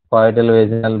coital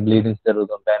vaginal bleedings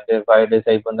జరుగుతుంటాయి, అంటే 5 days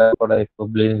అయిపోయిన కూడా ఎక్కువ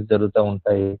బ్లీడింగ్స్ జరుగుతూ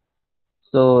ఉంటాయి.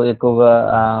 సో ఎక్కువగా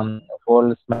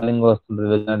ఫోల్డ్ స్మెల్లింగ్ వస్తుంది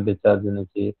వెజినల్ డిశ్చార్జ్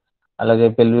నుంచి, అలాగే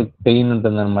పెల్విక్ పెయిన్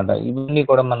ఉంటుంది అనమాట. ఇవన్నీ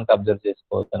కూడా మనకు అబ్జర్వ్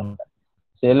చేసుకోవచ్చు అనమాట.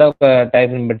 సో ఇలా ఒక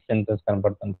టైప్ని బట్టి సింటమ్స్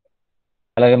కనపడుతుంటాయి.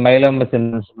 అలాగే మైలోమ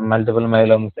సింటమ్స్, మల్టిపుల్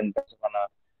మైలోమ సింటమ్స్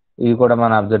ఇవి కూడా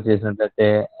మనం అబ్జర్వ్ చేసినట్లయితే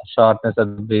షార్ట్నెస్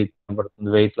ఆఫ్ బ్రీత్ కనపడుతుంది,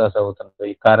 వెయిట్ లాస్ అవుతుంది,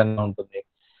 వికారంగా ఉంటుంది.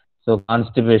 సో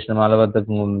కాన్స్టిపేషన్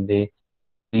మలబద్ధకం ఉంది,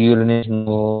 యూరినేషన్,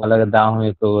 అలాగే దాహం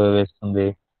ఎక్కువగా వేస్తుంది.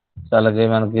 సో అలాగే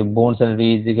మనకి బోన్స్ అనేది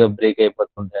ఈజీగా బ్రేక్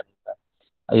అయిపోతుంటాయి అనమాట,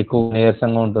 ఎక్కువ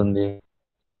నీరసంగా ఉంటుంది.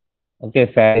 ఓకే,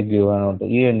 ఫ్యాటిగ్ అని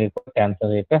ఉంటుంది. ఇవన్నీ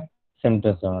క్యాన్సర్ యొక్క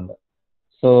సిమ్టమ్స్ అనమాట.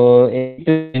 So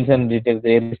details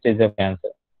early stage of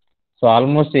cancer. So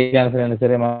almost A cancer అయినా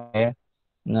సరే మనకి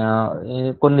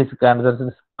కొన్ని క్యాన్సర్స్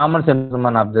కామన్ సిమ్టమ్స్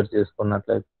మనం అబ్జర్వ్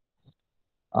చేసుకున్నట్లయితే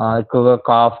ఎక్కువగా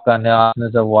కాఫ్ కానీ,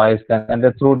 హార్ష్నెస్ ఆఫ్ వాయిస్ కానీ, అంటే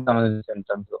థ్రోట్ సంబంధించిన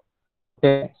సిమ్టమ్స్.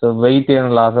 ఓకే, సో వెయిట్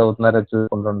ఏమైనా లాస్ అవుతున్నారో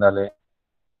చూసుకుంటూ ఉండాలి.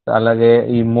 అలాగే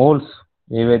ఈ మోల్స్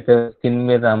ఏవైతే స్కిన్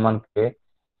మీద మనకి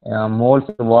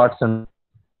మోల్స్ వాట్స్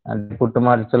అంటే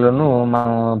పుట్టుమచ్చలను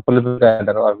మనం పులిపికాయ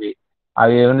అంటారు అవి.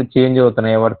 అవి ఏమైనా చేంజ్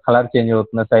అవుతున్నాయి, వాటి కలర్ చేంజ్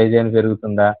అవుతుందా, సైజ్ ఏమైనా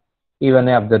పెరుగుతుందా,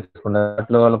 ఇవన్నీ అబ్జర్వ్ చేసుకుంటారు.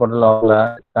 వాటి వల్ల కూడా లోపల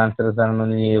క్యాన్సర్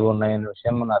సంబంధించి ఏవి ఉన్నాయనే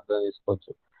విషయం మనం అర్థం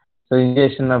చేసుకోవచ్చు. సో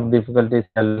ఇంజెక్షన్ ఆఫ్ డిఫికల్టీస్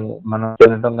మనం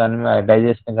తినటం కానీ,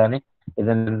 డైజెషన్ కానీ,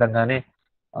 ఏదైనా తినటం కానీ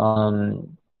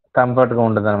కంఫర్ట్గా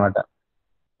ఉండదు అనమాట.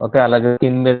 ఓకే, అలాగే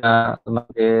స్కిన్ మీద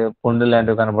మనకి పుండు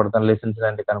లాంటివి కనపడతాయి, లెసిన్స్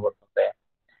లాంటివి కనపడుతుంటాయి.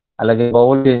 అలాగే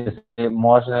బౌల్ చేసేసి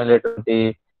మోషన్ వెళ్ళేటువంటి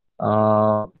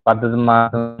పద్ధతి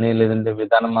మారటం కానీ, లేదంటే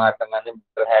విధానం మారటం కానీ,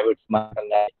 హ్యాబిట్స్ మారటం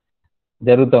కానీ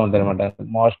జరుగుతూ ఉంటాయి అనమాట.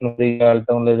 మోషన్ ఫ్రీగా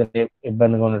వెళ్ళటం, లేదంటే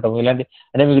ఇబ్బందిగా ఉండటం, ఇలాంటి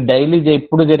అంటే మీకు డైలీ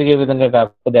ఎప్పుడు జరిగే విధంగా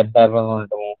కాకపోతే అబ్నార్మల్గా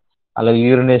ఉండటము, అలాగే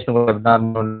యూరినేషన్ కూడా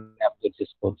అబ్నార్మల్ అబ్జర్వ్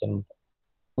చేసుకోవచ్చు అనమాట.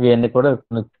 ఇవన్నీ కూడా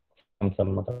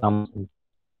అనమాట.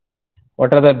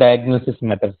 What are the diagnosis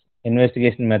methods,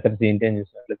 investigation methods ఏంటి అని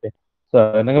చూసినట్లయితే, సో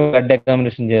విధంగా బ్లడ్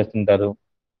ఎగ్జామినేషన్ చేస్తుంటారు.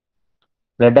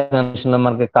 బ్లడ్ ఎగ్జామినేషన్ లో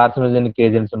మనకి కార్సినోజెనిక్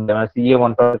ఏజెంట్స్ ఉంటాయి.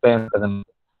 CA-125 ఉంటుంది.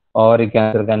 ఓవరీ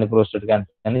క్యాన్సర్ కానీ, ప్రోస్టేట్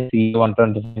క్యాన్సర్ కానీ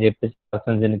CA-125 అని చెప్పేసి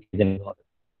కార్సినోజెనిక్ ఏజెంట్ అనమాట.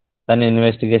 దాన్ని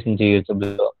ఇన్వెస్టిగేషన్ చేయొచ్చు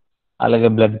బ్లడ్. అలాగే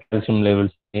blood calcium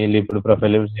levels, lipid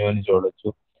profile levels ఇవన్నీ చూడవచ్చు.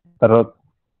 తర్వాత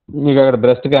మీకు అక్కడ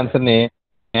బ్రెస్ట్ క్యాన్సర్ని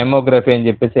మెమోగ్రఫీ అని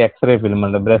చెప్పేసి ఎక్స్రే ఫిల్మ్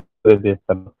అండి, బ్రెస్ట్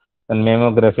తీస్తారు, దాన్ని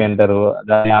మెమోగ్రఫీ అంటారు.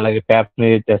 దాన్ని అలాగే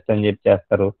ప్యాప్స్మియర్ టెస్ట్ అని చెప్పి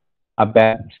చేస్తారు. ఆ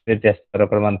ప్యాప్స్మియర్ చేస్తారు,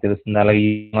 అక్కడ మనకు తెలుస్తుంది. అలాగే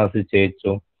ఈ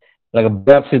చేయొచ్చు. అలాగే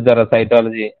బయాప్సీ ద్వారా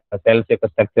సైటాలజీ సెల్స్ యొక్క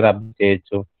స్ట్రక్చర్ అర్థం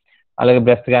చేయొచ్చు. అలాగే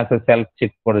బ్రెస్ట్ క్యాన్సర్ సెల్స్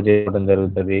చెక్ కూడా చేయడం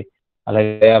జరుగుతుంది.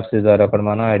 అలాగే బయాప్సీ ద్వారా కూడా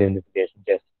మనం ఐడెంటిఫికేషన్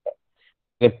చేస్తుంటాం.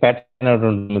 పెట్ అనేది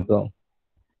ఉంటుంది మీకు,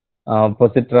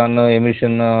 పొసిట్రాన్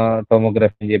ఎమిషన్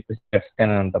టోమోగ్రఫీ అని చెప్పేసి పెట్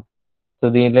స్కాన్ అని అంటాం. సో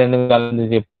దీంట్లో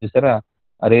చెప్పి చూసారా,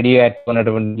 రేడియో యాక్టివ్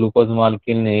ఉన్నటువంటి గ్లూకోజ్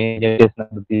మాలిక్యూల్ని ఇంజెక్ట్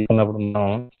చేసినప్పుడు తీసుకున్నప్పుడు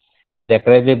మనం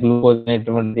ఎక్కడైతే గ్లూకోజ్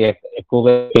అనేటువంటి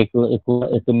ఎక్కువగా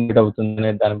అక్యుములేట్ అవుతుంది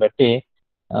అనే దాన్ని బట్టి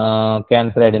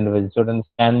క్యాన్సర్ ఐడెంటిఫై చూడండి.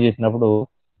 స్కాన్ చేసినప్పుడు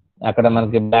అక్కడ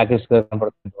మనకి బ్లాకిష్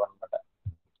కనపడుతుంది అనమాట,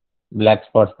 బ్లాక్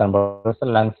స్పాట్స్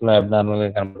కనపడుతుంది, లంగ్స్ లో అబ్నార్మల్ గా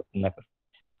కనపడుతుంది అక్కడ.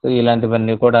 సో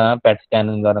ఇలాంటివన్నీ కూడా పెట్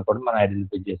స్కానింగ్ ద్వారా కూడా మనం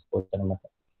ఐడెంటిఫై చేసుకోవచ్చు అనమాట.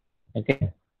 ఓకే,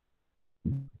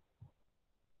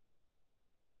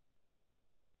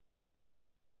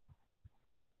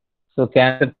 సో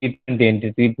క్యాన్సర్ ట్రీట్మెంట్ ఏంటి,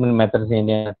 ట్రీట్మెంట్ మెథడ్స్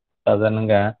ఏంటి అని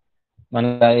సాధారణంగా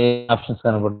మనకు ఏ options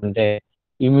కనబడుతుంటే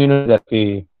immunotherapy,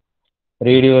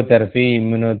 radiotherapy,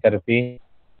 immunotherapy,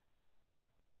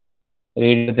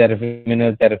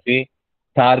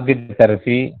 target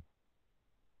therapy,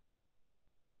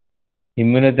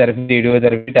 immunotherapy,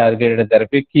 radiotherapy, targeted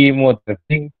therapy,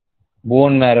 chemotherapy,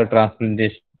 bone marrow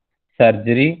transplantation,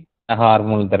 surgery,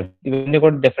 hormone therapy. ఇవన్నీ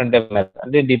కూడా డిఫరెంట్ టైప్ మెథడ్,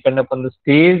 అంటే depend upon the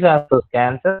stage of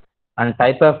cancer and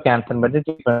type of cancer బట్టి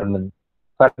treatment ఉంటుంది.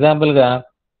 For ఎగ్జాంపుల్గా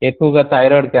ఎక్కువగా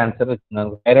thyroid cancer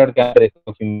వచ్చిందనుకో, thyroid cancer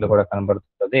ఎక్కువ female కూడా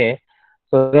కనబడుతుంది.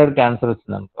 సో థైరాయిడ్ క్యాన్సర్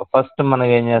వచ్చిందనుకో ఫస్ట్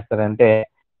మనకి ఏం చేస్తారంటే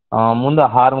ముందు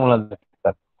హార్మోనల్ థెరపీ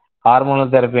ఇస్తారు.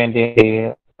 హార్మోనల్ థెరపీ ఏంటి,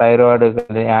 థైరాయిడ్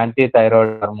యాంటీ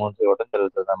థైరాయిడ్ హార్మోన్స్ ఇవ్వడం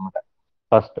జరుగుతుంది అన్నమాట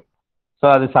ఫస్ట్. సో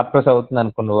అది సప్రెస్ అవుతుంది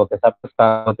అనుకోండి, ఓకే. సప్రెస్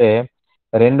కాకపోతే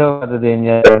రెండో పద్ధతి ఏం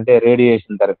చేస్తారంటే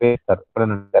రేడియేషన్ థెరపీ ఇస్తారు.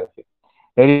 థెరపీ,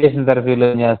 రేడియేషన్ థెరపీలో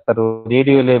ఏం చేస్తారు,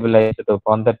 radio label isotope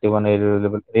 131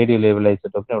 radio label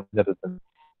isotope ఇవ్వడం జరుగుతుంది.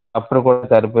 అప్పుడు కూడా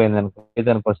సరిపోయింది అనుకో,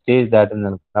 ఏదనుకో స్టేజ్ దాటింది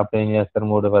అనుకో, అప్పుడు ఏం చేస్తారు,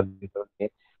 మూడో పద్ధతి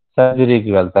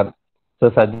సర్జరీకి వెళ్తారు. సో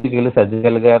సర్జరీకి వెళ్ళి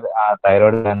సర్జికల్గా ఆ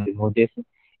థైరాయిడ్ రిమూవ్ చేసి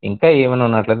ఇంకా ఏమైనా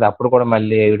ఉన్నట్లయితే అప్పుడు కూడా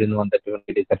మళ్ళీ ఐయోడిన్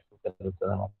 131 థెరపీ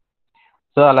జరుగుతుంది అన్నమాట.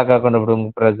 సో అలా కాకుండా ఇప్పుడు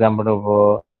ఫర్ ఎగ్జాంపుల్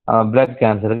బ్లడ్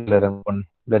క్యాన్సర్ వెళ్ళారనుకోండి,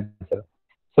 బ్లడ్ క్యాన్సర్.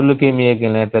 సో లుకేమియాకి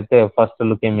వెళ్ళినట్లయితే ఫస్ట్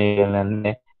లుకేమియాకి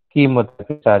వెళ్ళిన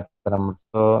కీమోథెరపీ స్టార్ట్ చేస్తారన్నమాట.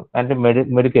 సో అంటే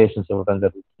మెడికేషన్స్ ఇవ్వడం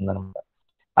జరుగుతుంది అనమాట.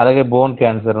 అలాగే బోన్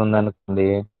క్యాన్సర్ ఉందనుకోండి,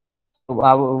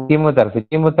 కీమోథెరపీ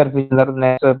ఇచ్చిన తర్వాత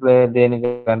నెక్స్ట్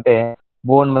దేనికి అంటే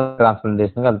బోన్ మ్యారో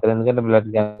ట్రాన్స్ప్లాంటేషన్ వెళ్తారు. ఎందుకంటే బ్లడ్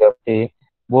క్యాన్సర్ కాబట్టి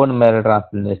బోన్ మ్యారో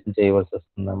ట్రాన్స్ప్లాంటేషన్ చేయవలసి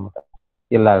వస్తుంది అనమాట.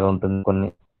 ఇలాగ ఉంటుంది కొన్ని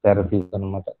థెరపీస్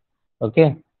అనమాట. ఓకే,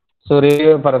 సో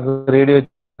రేడియో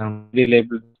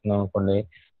లేబుల్ అనుకోండి,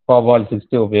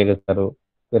 కోబాల్-60 ఉపయోగిస్తారు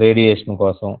రేడియేషన్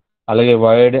కోసం. అలాగే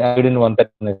ఐయోడిన్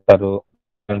 131 ఇస్తారు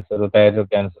cancer,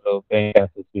 thyroid cancer, brain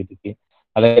cancer వీటికి.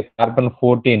 అలాగే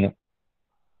కార్బన్-14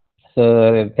 సో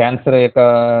క్యాన్సర్ యొక్క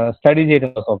స్టడీ చేయడం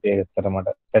కోసం ఉపయోగిస్తారు అన్నమాట,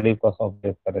 స్టడీ కోసం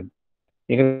ఉపయోగిస్తారు.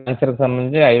 ఇక క్యాన్సర్కి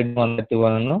సంబంధించి ఐయోడిన్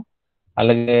 131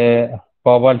 అలాగే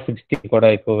కోబాల్-60 కూడా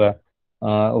ఎక్కువగా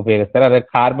ఉపయోగిస్తారు. అలాగే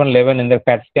కార్బన్-11 ఇందాక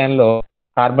పెట్ స్కాన్లో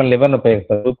కార్బన్-11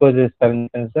 ఉపయోగిస్తారు. గ్లూకోజ్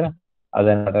ఇస్తారు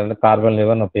అదనమాట,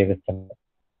 కార్బన్-11 ఉపయోగిస్తారు.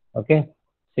 ఓకే,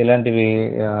 ఇలాంటివి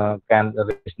క్యాన్సర్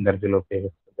రేడియేషన్ థెరపీలో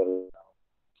ఉపయోగిస్తారు.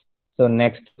 So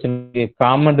next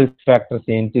common risk factors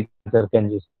ఏంటి క్యాన్సర్కి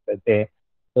అని చూసినట్లయితే,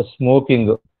 సో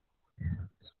స్మోకింగ్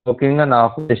అండ్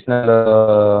ఆక్యుపేషనల్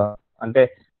అంటే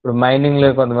ఇప్పుడు మైనింగ్లో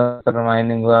కొంతమంది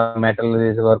mining metal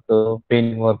work,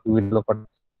 painting work వీటిలో కూడా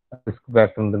రిస్క్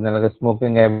ఫ్యాక్టర్ ఉంటుంది. అలాగే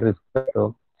smoking habit risk factor.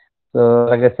 So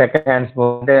అలాగే సెకండ్ హ్యాండ్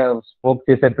స్మోక్ అంటే స్మోక్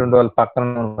చేసేటువంటి వాళ్ళు పక్కన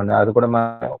అనుకోండి, అది కూడా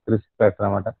మన ఒక రిస్క్ ఫ్యాక్టర్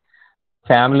అనమాట.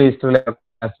 ఫ్యామిలీ హిస్టరీ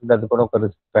అది కూడా ఒక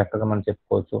రిస్క్ ఫ్యాక్టర్గా మనం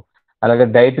చెప్పుకోవచ్చు. అలాగే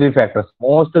dietary factors,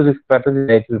 most risk factors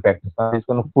dietary factors.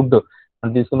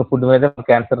 మనం తీసుకున్న ఫుడ్ మీద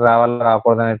క్యాన్సర్ రావాలా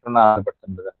రాకూడదు అనేటువంటి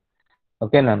ఆధారపడుతుంది.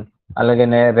 ఓకేనా. అలాగే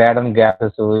రేడన్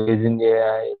గ్యాసెస్, ఏజింగ్.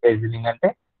 ఏజింగ్ అంటే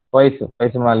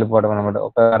వయసు మళ్ళీపోవడం అనమాట.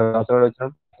 ఒక 60 సంవత్సరాలు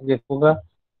వచ్చినప్పుడు ఎక్కువగా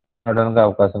ఉండడానికి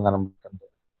అవకాశం కనబడుతుంది.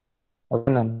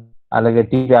 ఓకేనా. అలాగే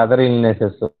టీబీ, అదర్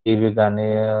ఇల్నెసెస్, టీబీ కానీ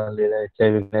లేదా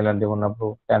హెచ్ఐవి కానీ ఇలాంటివి ఉన్నప్పుడు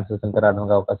క్యాన్సర్స్ ఇంకా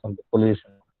రావడానికి అవకాశం ఉంటుంది.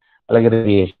 పొల్యూషన్, అలాగే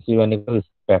రేడియేషన్స్, ఇవన్నీ కూడా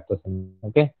risk factors.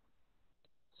 Okay.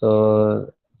 So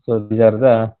so these are the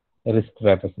risk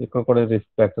factors. ఇక్కడ కూడా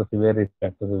రిస్క్ ఫ్యాక్టర్స్, ఇవే రిస్క్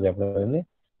ఫ్యాక్టర్స్ చెప్పబడింది.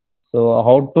 So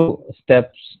how to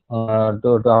steps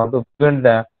how to prevent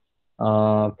the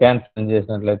cancer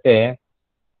చేసినట్లయితే,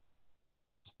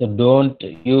 డోంట్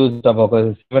యూజ్ టొబాకో.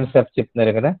 7 స్టెప్స్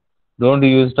చెప్తున్నారు కదా. డోంట్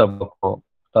యూజ్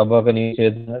టొబాకోని యూజ్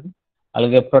చేస్తున్నారు.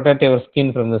 అలాగే protect your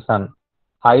skin from the sun.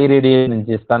 High radiation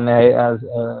నుంచి సన్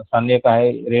యొక్క హై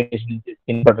రేడియేషన్ నుంచి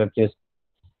స్కిన్ ప్రొటెక్ట్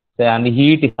చేస్తుంది. అండ్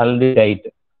హీట్, హెల్దీ డైట్,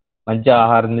 మంచి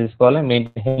ఆహారం తీసుకోవాలి.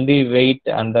 Maintain healthy weight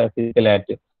and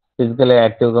physical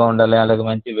యాక్టివ్గా ఉండాలి. అలాగే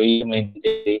మంచి వెయిట్ మెయింటైన్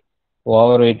చేయాలి.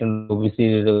 ఓవర్ వెయిట్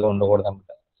ఒబిసిటీగా ఉండకూడదు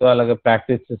అనమాట. సో అలాగే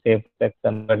practice safe sex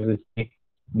and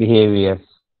behaviours.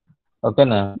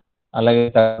 ఓకేనా. అలాగే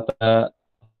తర్వాత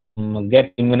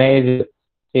గెట్ ఇమ్యునైజ్.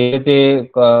 ఏదైతే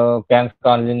క్యాన్సర్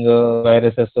కాజింగ్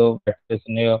వైరసెస్ బ్యాక్టీరియాస్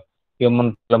ఉన్నాయో, హ్యూమన్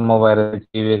ప్లమ్ వైరస్,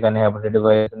 ఇవి కానీ హెపటైటిస్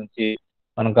వైరస్ నుంచి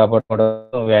మనం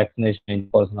కాపాడుకోవడం వ్యాక్సినేషన్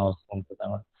ఎంచుకోవాల్సిన అవసరం ఉంటుంది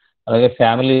అన్నమాట. అలాగే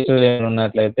ఫ్యామిలీ హిస్టరీ ఏమైనా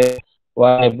ఉన్నట్లయితే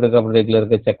వాళ్ళని ఎప్పటికప్పుడు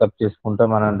రెగ్యులర్గా చెకప్ చేసుకుంటూ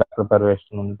మనం డాక్టర్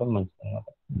పర్యవేక్షణ ఉండటం మంచిది అనమాట.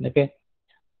 ఓకే.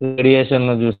 రేడియేషన్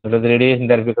చూసినట్లయితే రేడియేషన్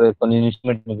థెరపీ కొన్ని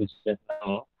ఇన్స్ట్రుమెంట్ మీకు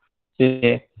చూపిస్తున్నాను.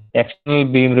 ఎక్స్టర్నల్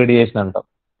బీమ్ రేడియేషన్ అంటాం.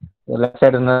 లెఫ్ట్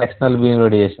సైడ్ ఉన్న ఎక్స్టర్నల్ బీమ్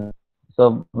రేడియేషన్. సో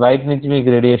బయట నుంచి మీకు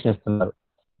రేడియేషన్ ఇస్తున్నారు.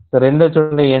 సో రెండో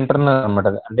చూడండి ఇంటర్నల్ అనమాట.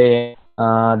 అంటే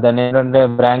దాన్ని ఏంటంటే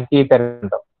బ్రాంకీ థెరపీ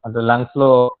అంటాం. అంటే లంగ్స్లో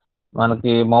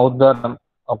మనకి మౌత్ ద్వారా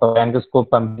ఒక బ్రాంకోస్కోప్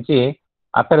పంపించి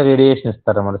అక్కడ రేడియేషన్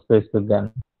ఇస్తారు అన్నమాట స్పెసిఫిక్గా.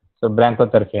 సో బ్రాంకో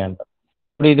థెరపీ అంటాం.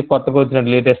 ఇప్పుడు ఇది కొత్తగా వచ్చిన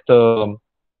లేటెస్ట్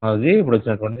టెక్నాలజీ. ఇప్పుడు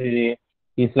వచ్చినటువంటి ఇది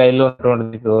ఈ స్లైడ్లో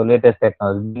ఉన్నటువంటి లేటెస్ట్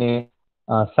టెక్నాలజీ. దీన్ని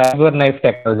సైబర్ నైఫ్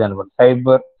టెక్నాలజీ అనమాట.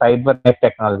 సైబర్ నైఫ్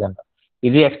టెక్నాలజీ అంటాం.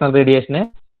 ఇది ఎక్స్టర్నల్ రేడియేషనే.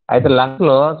 అయితే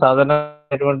లంగ్స్లో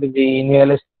సాధారణమైనటువంటిది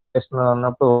ఇన్హేలేషన్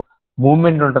ఉన్నప్పుడు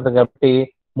మూవ్మెంట్ ఉంటుంది కాబట్టి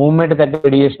మూవ్మెంట్ తగ్గ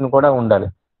రేడియేషన్ కూడా ఉండాలి.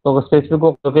 ఒక స్పెసిఫిక్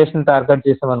ఒక లొకేషన్ టార్గెట్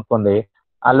చేసామనుకోండి,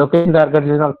 ఆ లొకేషన్ టార్గెట్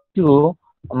చేసిన టిష్యూ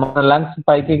మన లంగ్స్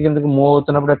పైకి కిందకి మూవ్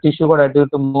అవుతున్నప్పుడు ఆ టిష్యూ కూడా అటు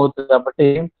ఇటు మూవ్ అవుతుంది కాబట్టి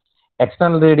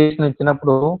ఎక్స్టర్నల్ రేడియేషన్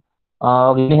ఇచ్చినప్పుడు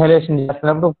ఇన్హేలేషన్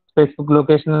చేస్తున్నప్పుడు స్పెసిఫిక్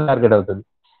లొకేషన్ టార్గెట్ అవుతుంది.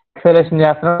 ఎక్సలేషన్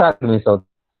చేస్తున్నప్పుడు టార్గెట్ మిస్ అవుతుంది.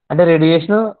 అంటే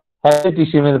రేడియేషన్ హెల్తీ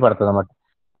టిష్యూ మీద పడుతుంది అన్నమాట.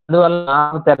 అందువల్ల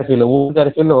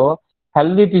థెరపీలో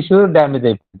హెల్తీ టిష్యూ డ్యామేజ్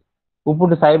అయిపోయింది.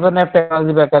 ఇప్పుడు సైబర్ నైఫ్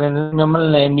టెక్నాలజీ ప్రకారం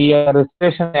మిమ్మల్ని మీ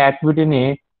రెస్పిరేషన్ యాక్టివిటీని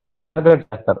టార్గెట్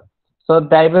చేస్తారు. సో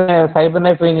సైబర్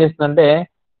నైఫ్ ఏం చేస్తుందంటే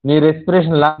మీ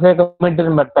రెస్పిరేషన్ లంగ్స్ యొక్క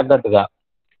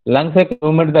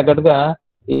మూమెంట్ తగ్గట్టుగా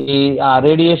ఈ ఆ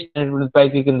రేడియేషన్ అనేటువంటి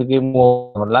పైకి కిందకి మూవ్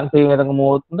అవుతుంది. లంగ్స్ ఏ విధంగా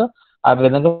మూవ్ అవుతుందో ఆ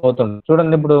విధంగా మూవ్ అవుతుంది.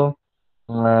 చూడండి ఇప్పుడు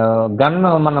గన్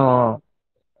మనం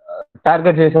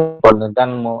టార్గెట్ చేసేసుకోండి.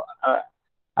 గన్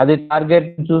అది టార్గెట్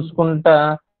చూసుకుంటా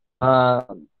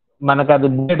మనకు అది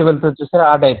బుల్లెట్ వెళ్తుంది చూస్తే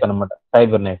ఆ టైప్ అనమాట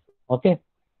సైబర్ నైఫ్. ఓకే.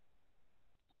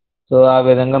 సో ఆ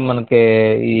విధంగా మనకి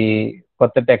ఈ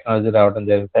కొత్త టెక్నాలజీ రావడం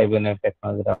జరిగింది. సైబర్ నైఫ్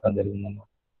టెక్నాలజీ రావడం జరిగిందన్నమాట.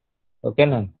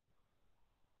 ఓకేనా.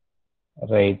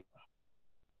 రైట్.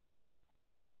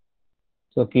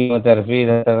 సో కీమోథెరపీ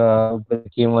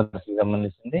కీమోథెరపీకి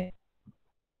సంబంధించింది.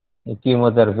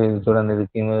 కీమోథెరపీ చూడండి, ఇది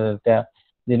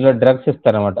దీనిలో డ్రగ్స్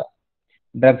ఇస్తారన్నమాట.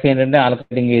 డ్రగ్స్ ఏంటంటే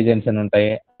ఆల్కలైజింగ్ ఏజెంట్స్ అని ఉంటాయి.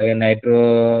 అలాగే నైట్రో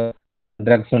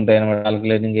డ్రగ్స్ ఉంటాయి అనమాట.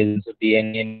 ఆల్కలైజింగ్ ఏజెంట్స్,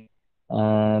 డిఎన్ఏ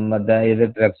మధ్య ఏదైతే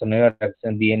డ్రగ్స్ ఉన్నాయో ఆ డ్రగ్స్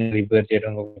డిఎన్ఏ రిపేర్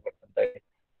చేయడానికి ఉపయోగపడుతుంటాయి.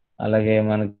 అలాగే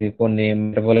మనకి కొన్ని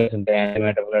మెటబోలైట్స్ ఉంటాయి, యాంటీ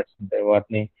మెటబోలైట్స్ ఉంటాయి.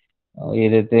 వాటిని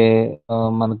ఏదైతే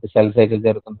మనకి సెల్ సైకిల్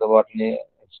జరుగుతుందో వాటిని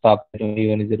స్టాప్ చేయడం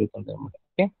ఇవన్నీ జరుగుతుంటాయి అన్నమాట.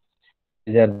 Okay.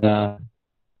 These are the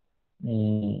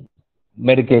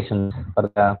medication for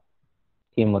the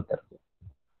chemotherapy.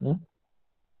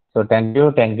 So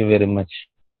thank you very much.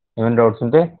 ఏమైనా డౌట్స్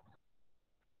ఉంటే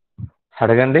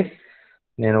అడగండి,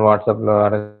 నేను వాట్సాప్లో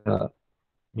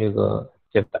మీకు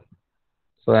చెప్తాను.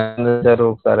 సో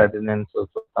ఒకసారి అటెండెన్స్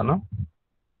చూస్తాను.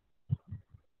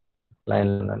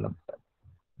 లైన్లో ఉండండి ఒకసారి.